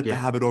developed a Yeah.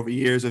 habit over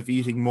years of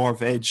eating more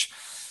veg.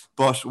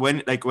 But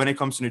when it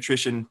comes to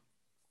nutrition,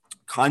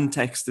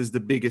 context is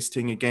the biggest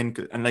thing again.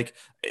 And like,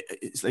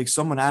 it's like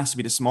someone asked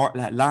me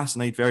last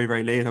night, very,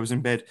 very late, I was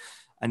in bed,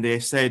 and they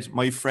said,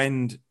 my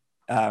friend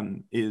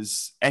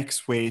is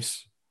X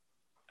weight.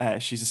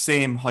 She's the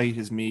same height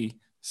as me,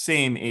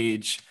 same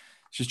age.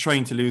 She's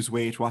trying to lose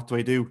weight. What do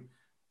I do?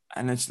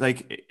 And it's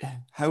like,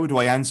 how do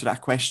I answer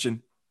that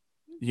question?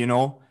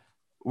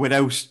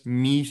 Without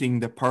meeting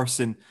the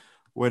person,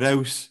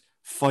 without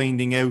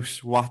finding out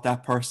what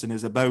that person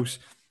is about,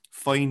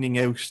 finding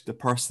out the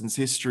person's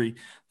history,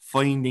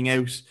 finding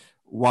out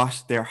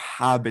what their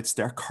habits,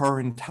 their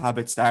current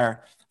habits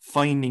are,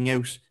 finding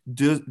out,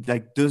 does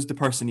the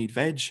person eat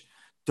veg?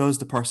 Does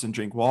the person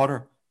drink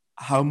water?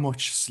 How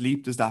much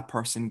sleep does that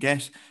person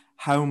get?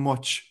 How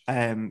much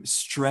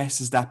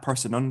stress is that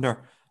person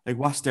under? Like,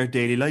 what's their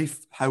daily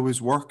life? How is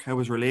work? How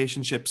is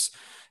relationships?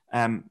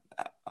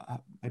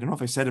 I don't know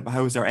if I said it, but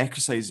how is their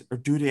exercise, or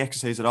do they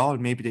exercise at all?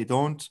 Maybe they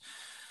don't.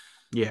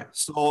 Yeah.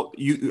 So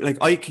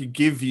I could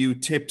give you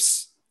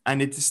tips,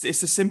 and it's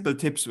a simple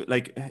tips.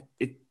 Like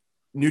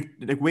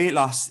weight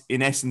loss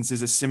in essence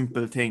is a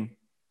simple thing,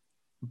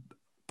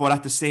 but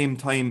at the same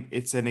time,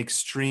 it's an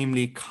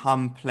extremely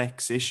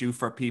complex issue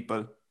for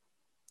people.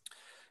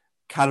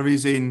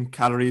 Calories in,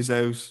 calories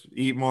out,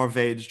 eat more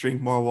veg, drink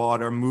more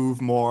water,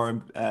 move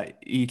more,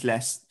 eat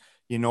less,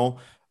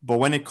 But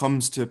when it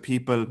comes to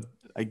people,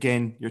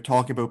 again, you're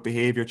talking about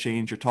behavior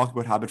change, you're talking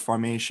about habit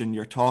formation,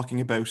 you're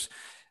talking about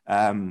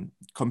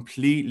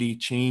completely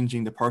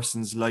changing the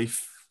person's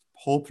life,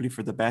 hopefully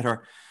for the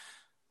better.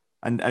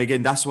 And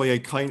again, that's why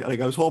I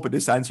was hoping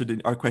this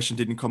our question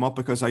didn't come up,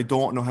 because I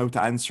don't know how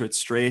to answer it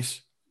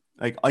straight.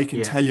 Like, I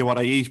can tell you what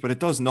I eat, but it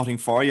does nothing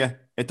for you.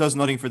 It does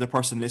nothing for the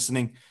person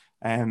listening.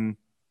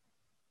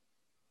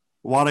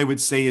 What I would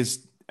say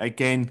is,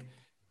 again,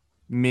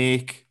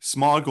 make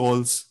small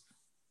goals.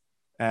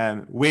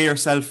 Weigh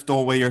yourself,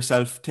 don't weigh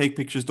yourself. Take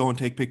pictures, don't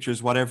take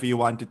pictures. Whatever you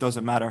want, it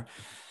doesn't matter.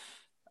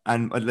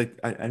 And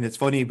it's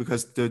funny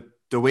because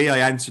the way I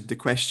answered the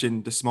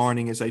question this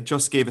morning is I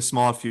just gave a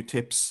small few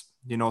tips.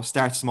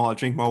 Start small,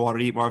 drink more water,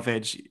 eat more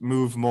veg,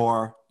 move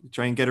more,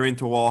 try and get her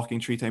into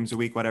walking 3 times a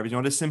week, whatever.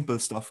 The simple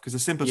stuff, because the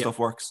simple stuff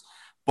works.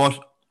 But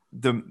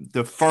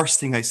the first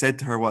thing I said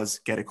to her was,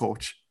 get a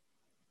coach.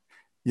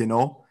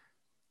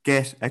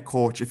 Get a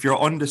coach. If you're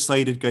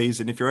undecided, guys,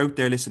 and if you're out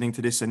there listening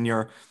to this and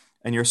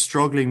you're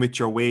struggling with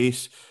your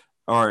weight,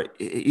 or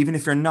even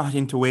if you're not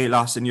into weight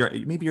loss and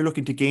maybe you're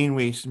looking to gain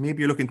weight,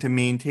 maybe you're looking to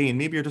maintain,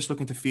 maybe you're just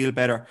looking to feel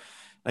better,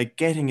 like,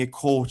 getting a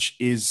coach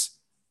is,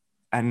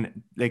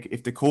 and like,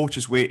 if the coach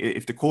is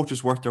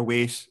worth their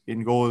weight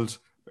in gold,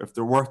 if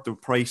they're worth the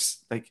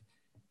price, like,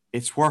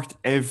 it's worth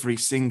every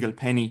single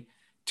penny.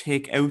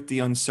 Take out the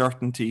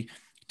uncertainty,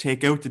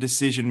 take out the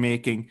decision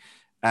making,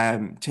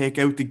 take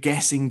out the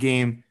guessing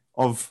game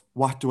of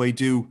what do I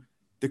do.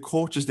 The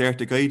coach is there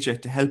to guide you,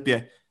 to help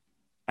you.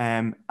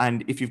 And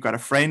if you've got a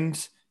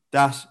friend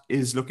that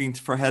is looking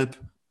for help,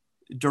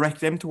 direct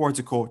them towards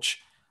a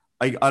coach.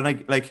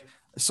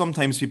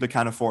 Sometimes people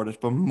can't afford it,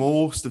 but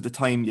most of the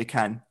time you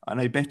can, and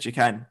I bet you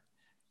can.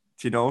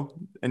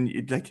 And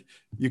you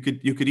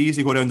could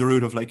easily go down the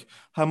route of, like,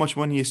 how much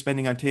money are you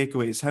spending on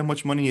takeaways? How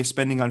much money are you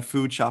spending on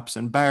food shops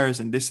and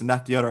bars and this and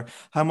that, the other?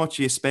 How much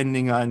are you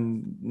spending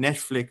on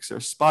Netflix or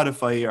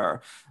Spotify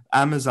or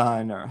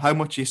Amazon? Or how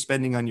much are you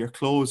spending on your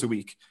clothes a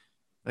week?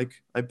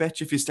 Like, I bet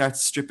you if you start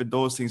stripping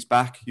those things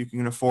back, you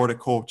can afford a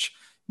coach.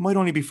 It might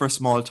only be for a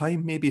small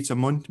time. Maybe it's a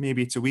month,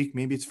 maybe it's a week,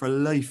 maybe it's for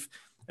life.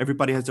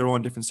 Everybody has their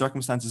own different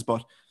circumstances,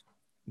 but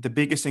the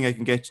biggest thing I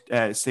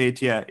can say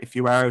to you, if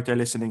you are out there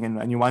listening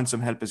and you want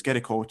some help, is get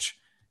a coach.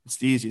 It's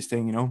the easiest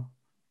thing,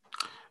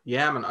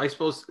 Yeah, man. I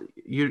suppose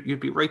you'd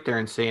be right there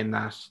in saying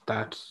that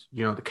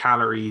the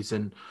calories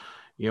and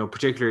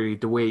particularly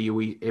the way you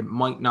eat, it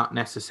might not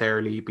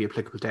necessarily be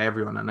applicable to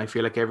everyone, and I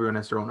feel like everyone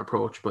has their own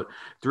approach. But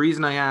the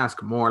reason I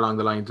ask more along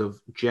the lines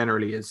of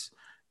generally is,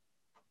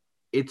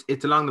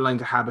 it's along the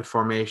lines of habit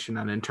formation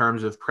and in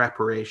terms of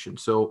preparation.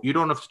 So you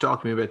don't have to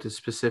talk to me about the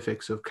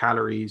specifics of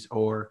calories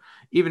or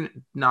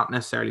even not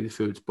necessarily the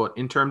foods, but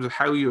in terms of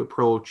how you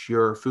approach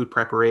your food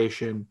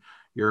preparation,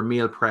 your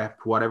meal prep,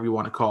 whatever you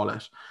want to call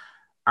it.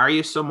 Are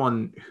you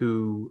someone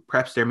who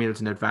preps their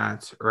meals in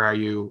advance, or are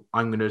you,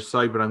 I'm going to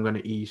decide what I'm going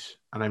to eat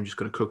and I'm just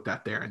going to cook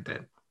that there and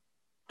then?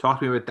 Talk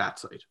to me about that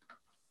side.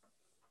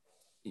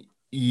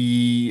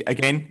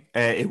 Again,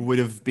 it would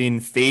have been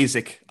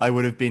phasic. I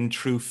would have been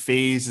through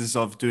phases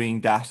of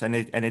doing that, and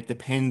it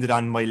depended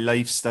on my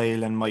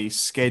lifestyle and my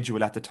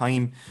schedule at the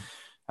time.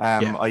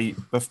 Yeah.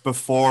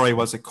 Before I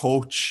was a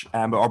coach,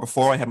 or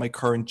before I had my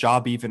current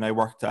job, even I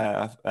worked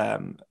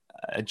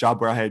a job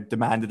where I had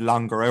demanded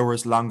longer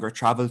hours, longer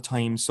travel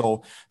time.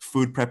 So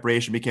food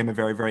preparation became a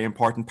very, very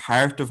important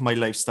part of my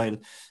lifestyle.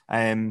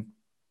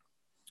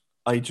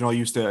 I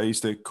used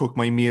to cook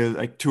my meal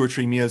like 2 or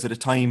 3 meals at a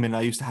time, and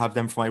I used to have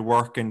them for my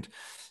work. And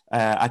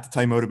at the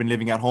time, I would have been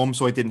living at home,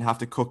 so I didn't have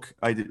to cook.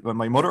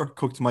 My mother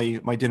cooked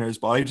my dinners,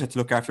 but I just had to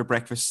look after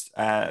breakfast,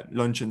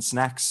 lunch, and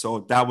snacks. So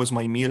that was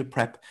my meal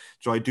prep.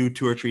 So I do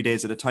 2 or 3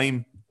 days at a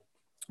time.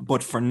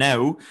 But for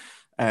now,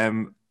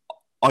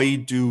 I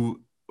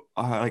do.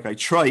 I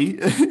try.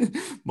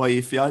 My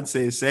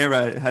fiance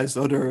Sarah has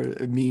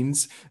other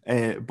means,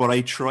 but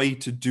I try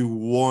to do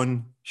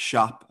one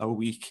shop a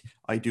week.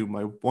 I do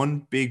my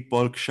one big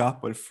bulk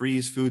shop. I'll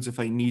freeze foods if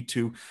I need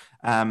to,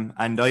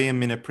 and I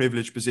am in a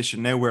privileged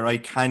position now where I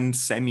can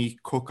semi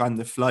cook on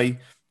the fly.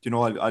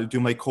 I'll do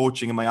my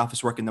coaching and my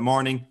office work in the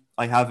morning.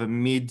 I have a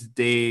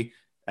midday,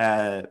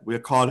 we'll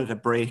call it a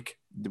break,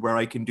 where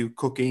I can do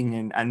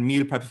cooking and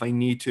meal prep if I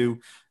need to.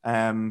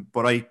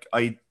 But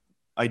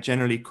I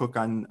generally cook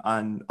on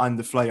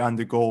the fly, on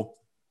the go.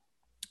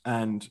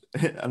 And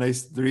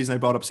the reason I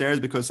brought up Sarah is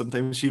because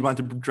sometimes she'd want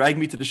to drag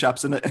me to the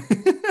shops, and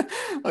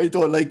I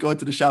don't like going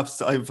to the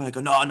shops. I'm like,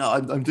 no,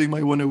 I'm doing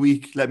my one a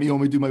week. Let me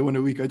only do my one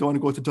a week. I don't want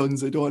to go to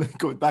Dunn's. I don't want to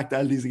go back to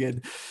Aldi's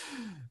again.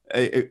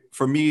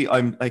 For me,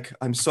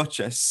 I'm such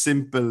a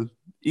simple,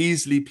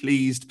 easily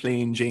pleased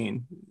plain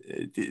Jane.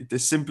 The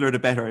simpler, the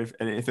better.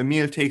 If a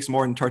meal takes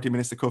more than 30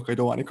 minutes to cook, I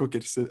don't want to cook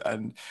it.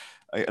 And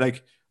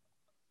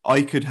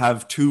I could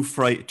have two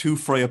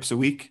fry-ups a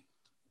week.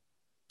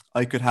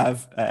 I could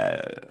have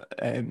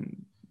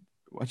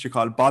what you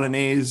call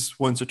bolognese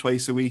once or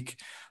twice a week.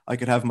 I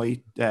could have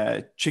my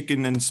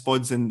chicken and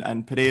spuds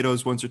and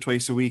potatoes once or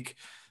twice a week.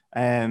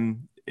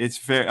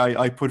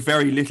 I put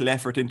very little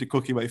effort into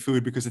cooking my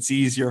food because it's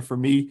easier for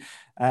me.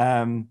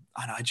 I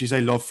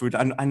love food,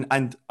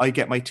 and I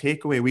get my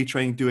takeaway. We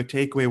try and do a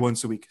takeaway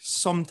once a week.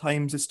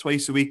 Sometimes it's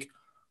twice a week.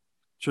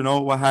 Do you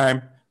know what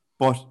harm?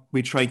 But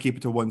we try and keep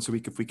it to once a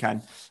week if we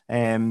can.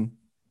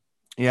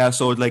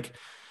 So like,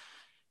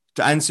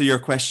 to answer your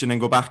question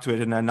and go back to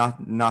it and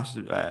not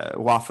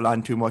waffle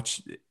on too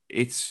much,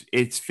 it's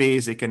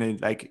phasic.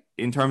 And like,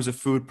 in terms of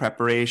food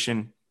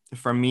preparation,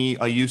 for me,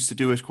 I used to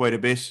do it quite a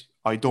bit.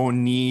 I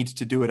don't need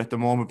to do it at the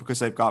moment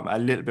because I've got a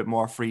little bit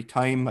more free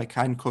time. I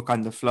can cook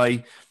on the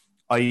fly.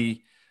 I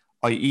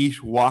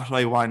eat what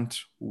I want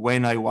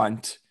when I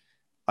want.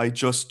 I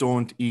just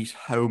don't eat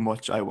how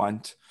much I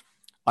want.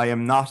 I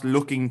am not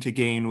looking to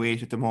gain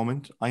weight at the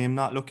moment. I am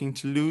not looking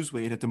to lose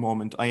weight at the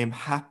moment. I am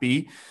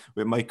happy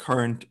with my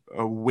current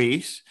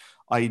weight.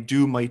 I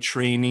do my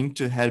training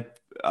to help,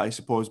 I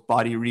suppose,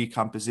 body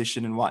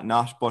recomposition and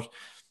whatnot, but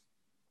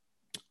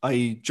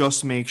I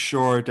just make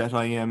sure that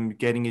I am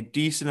getting a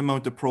decent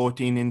amount of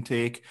protein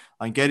intake.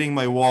 I'm getting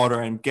my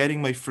water. I'm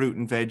getting my fruit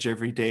and veg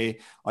every day.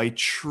 I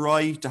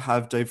try to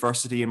have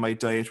diversity in my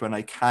diet when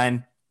I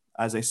can.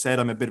 As I said,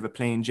 I'm a bit of a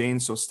plain Jane,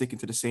 so sticking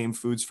to the same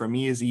foods for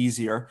me is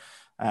easier.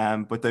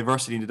 But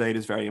diversity in the diet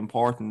is very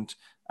important.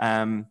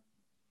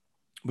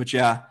 But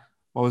yeah,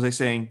 what was I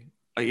saying?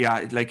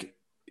 If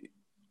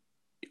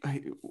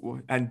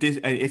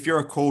you're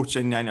a coach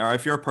or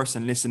if you're a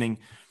person listening,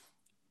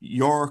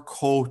 your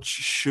coach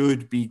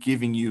should be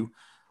giving you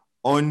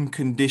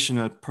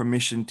unconditional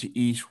permission to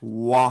eat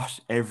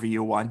whatever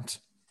you want.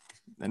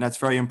 And that's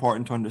very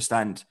important to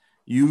understand.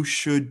 You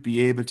should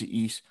be able to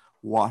eat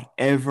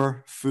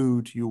whatever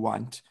food you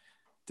want.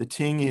 The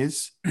thing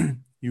is,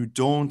 you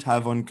don't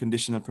have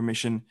unconditional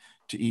permission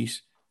to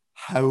eat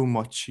how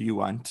much you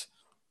want.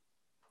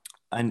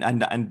 And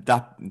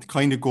that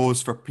kind of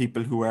goes for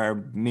people who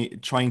are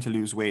trying to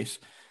lose weight.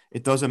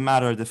 It doesn't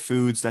matter the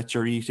foods that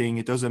you're eating.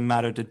 It doesn't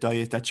matter the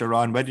diet that you're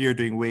on, whether you're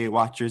doing Weight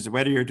Watchers,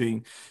 whether you're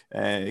doing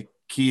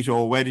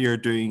keto, whether you're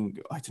doing,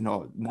 I don't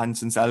know,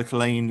 nonsense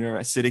alkaline or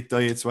acidic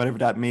diets, whatever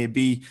that may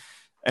be.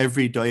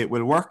 Every diet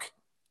will work.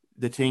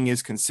 The thing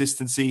is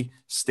consistency,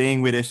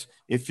 staying with it.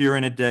 If you're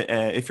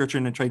if you're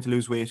trying to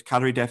lose weight,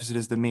 calorie deficit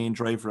is the main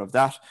driver of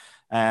that.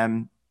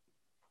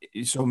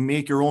 So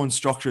make your own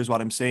structure is what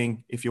I'm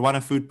saying. If you want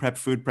a food prep.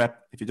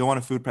 If you don't want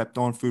a food prep,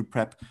 don't food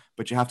prep.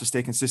 But you have to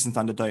stay consistent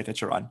on the diet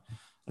that you're on.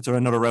 That's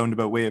another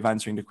roundabout way of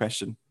answering the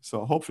question.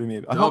 So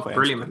hopefully, I hope I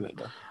answered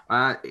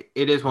it.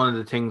 It is one of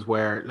the things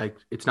where, like,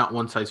 it's not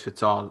one size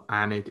fits all,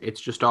 and it's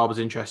just always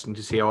interesting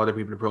to see how other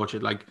people approach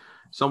it. Like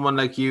someone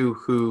like you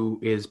who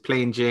is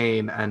plain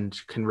Jane and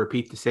can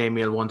repeat the same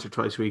meal once or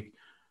twice a week,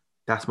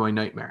 that's my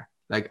nightmare.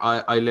 Like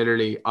I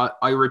literally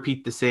I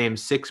repeat the same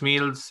 6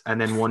 meals and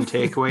then one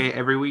takeaway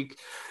every week,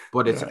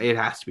 but it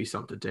has to be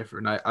something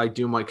different. I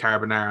do my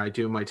carbonara, I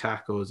do my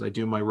tacos, I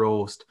do my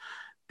roast.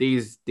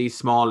 These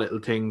small little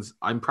things.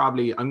 I'm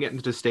getting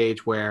to the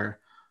stage where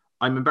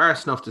I'm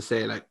embarrassed enough to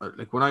say, like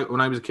when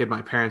I was a kid,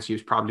 my parents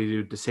used to probably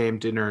do the same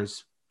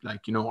dinners.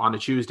 Like, you know, on a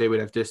Tuesday we'd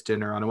have this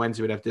dinner, on a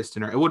Wednesday we'd have this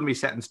dinner. It wouldn't be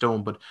set in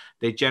stone, but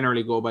they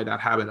generally go by that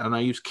habit. And I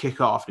used to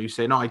kick off and you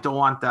say, no, I don't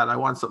want that. I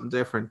want something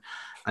different.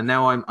 And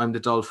now I'm the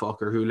dull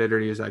fucker who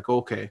literally is like,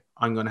 okay,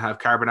 I'm going to have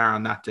carbonara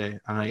on that day.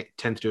 And I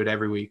tend to do it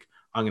every week.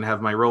 I'm going to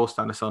have my roast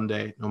on a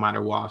Sunday, no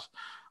matter what.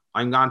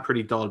 I'm gone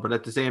pretty dull, but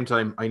at the same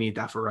time, I need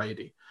that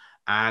variety.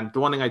 And the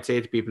one thing I'd say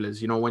to people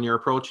is, you know, when you're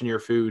approaching your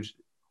food,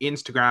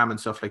 Instagram and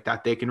stuff like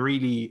that, they can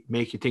really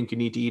make you think you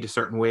need to eat a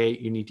certain way,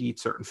 you need to eat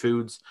certain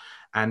foods.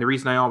 And the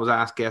reason I always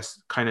ask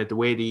guests kind of the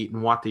way they eat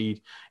and what they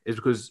eat is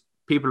because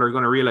people are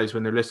going to realize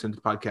when they're listening to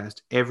the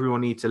podcast,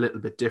 everyone eats a little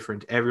bit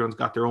different. Everyone's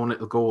got their own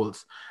little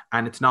goals.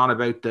 And it's not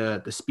about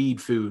the speed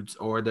foods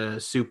or the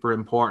super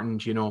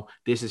important, you know,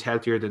 this is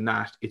healthier than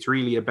that. It's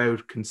really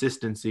about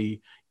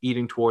consistency,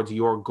 eating towards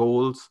your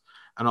goals,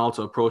 and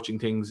also approaching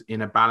things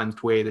in a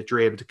balanced way that you're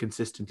able to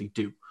consistently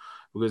do.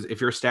 Because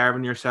if you're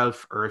starving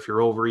yourself or if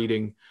you're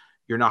overeating,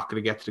 you're not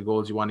going to get to the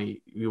goals you want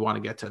to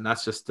get to. And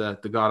that's just the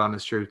God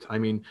honest truth. I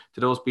mean, to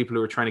those people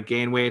who are trying to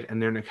gain weight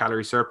and they're in a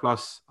calorie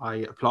surplus, I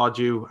applaud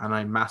you and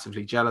I'm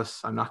massively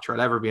jealous. I'm not sure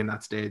I'll ever be in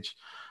that stage,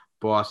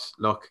 but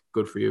look,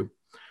 good for you.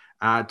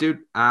 Dude,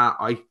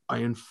 I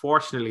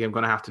unfortunately am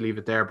going to have to leave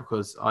it there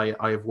because I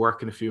have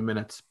work in a few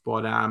minutes,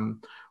 but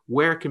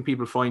where can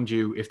people find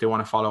you if they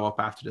want to follow up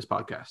after this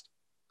podcast?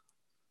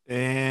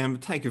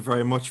 Thank you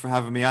very much for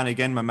having me on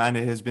again, my man.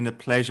 It has been a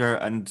pleasure,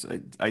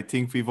 and I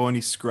think we've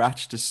only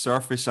scratched the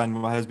surface on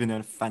what has been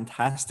a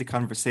fantastic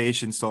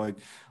conversation. So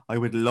I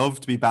would love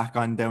to be back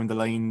on down the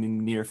line in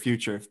the near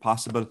future if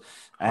possible.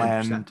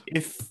 100%.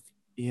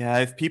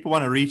 If people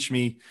want to reach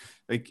me,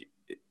 like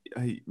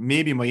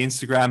maybe my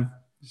Instagram,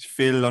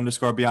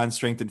 Phil_Beyond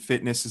Strength and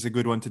Fitness is a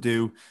good one to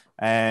do.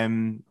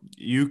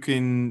 You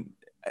can,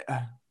 do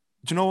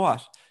you know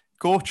what?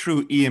 Go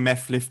through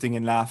EMF Lifting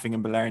and Laughing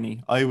in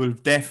Blarney. I will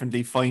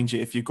definitely find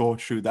you if you go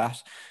through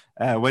that.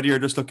 Whether you're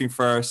just looking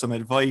for some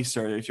advice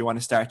or if you want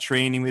to start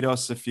training with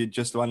us, if you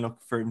just want to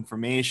look for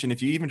information,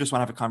 if you even just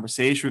want to have a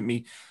conversation with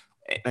me,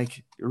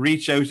 like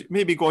reach out,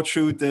 maybe go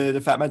through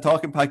the Fat Man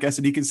Talking podcast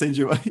and he can send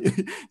you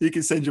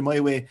my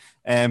way.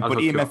 But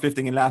EMF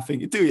Lifting and Laughing,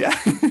 you do, yeah.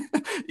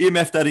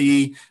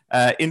 EMF.ie,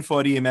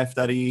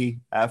 info@emf.ie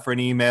for an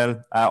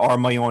email or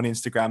my own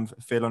Instagram,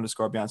 Phil_Beyond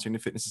Strength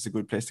and Fitness is a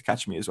good place to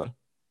catch me as well.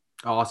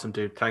 Awesome,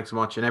 dude. Thanks so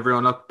much. And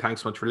everyone, look,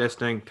 thanks so much for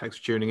listening. Thanks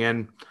for tuning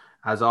in.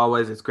 As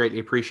always, it's greatly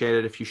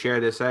appreciated if you share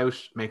this out.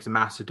 It makes a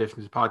massive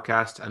difference to the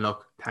podcast. And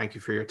look, thank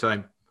you for your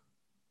time.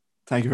 Thank you.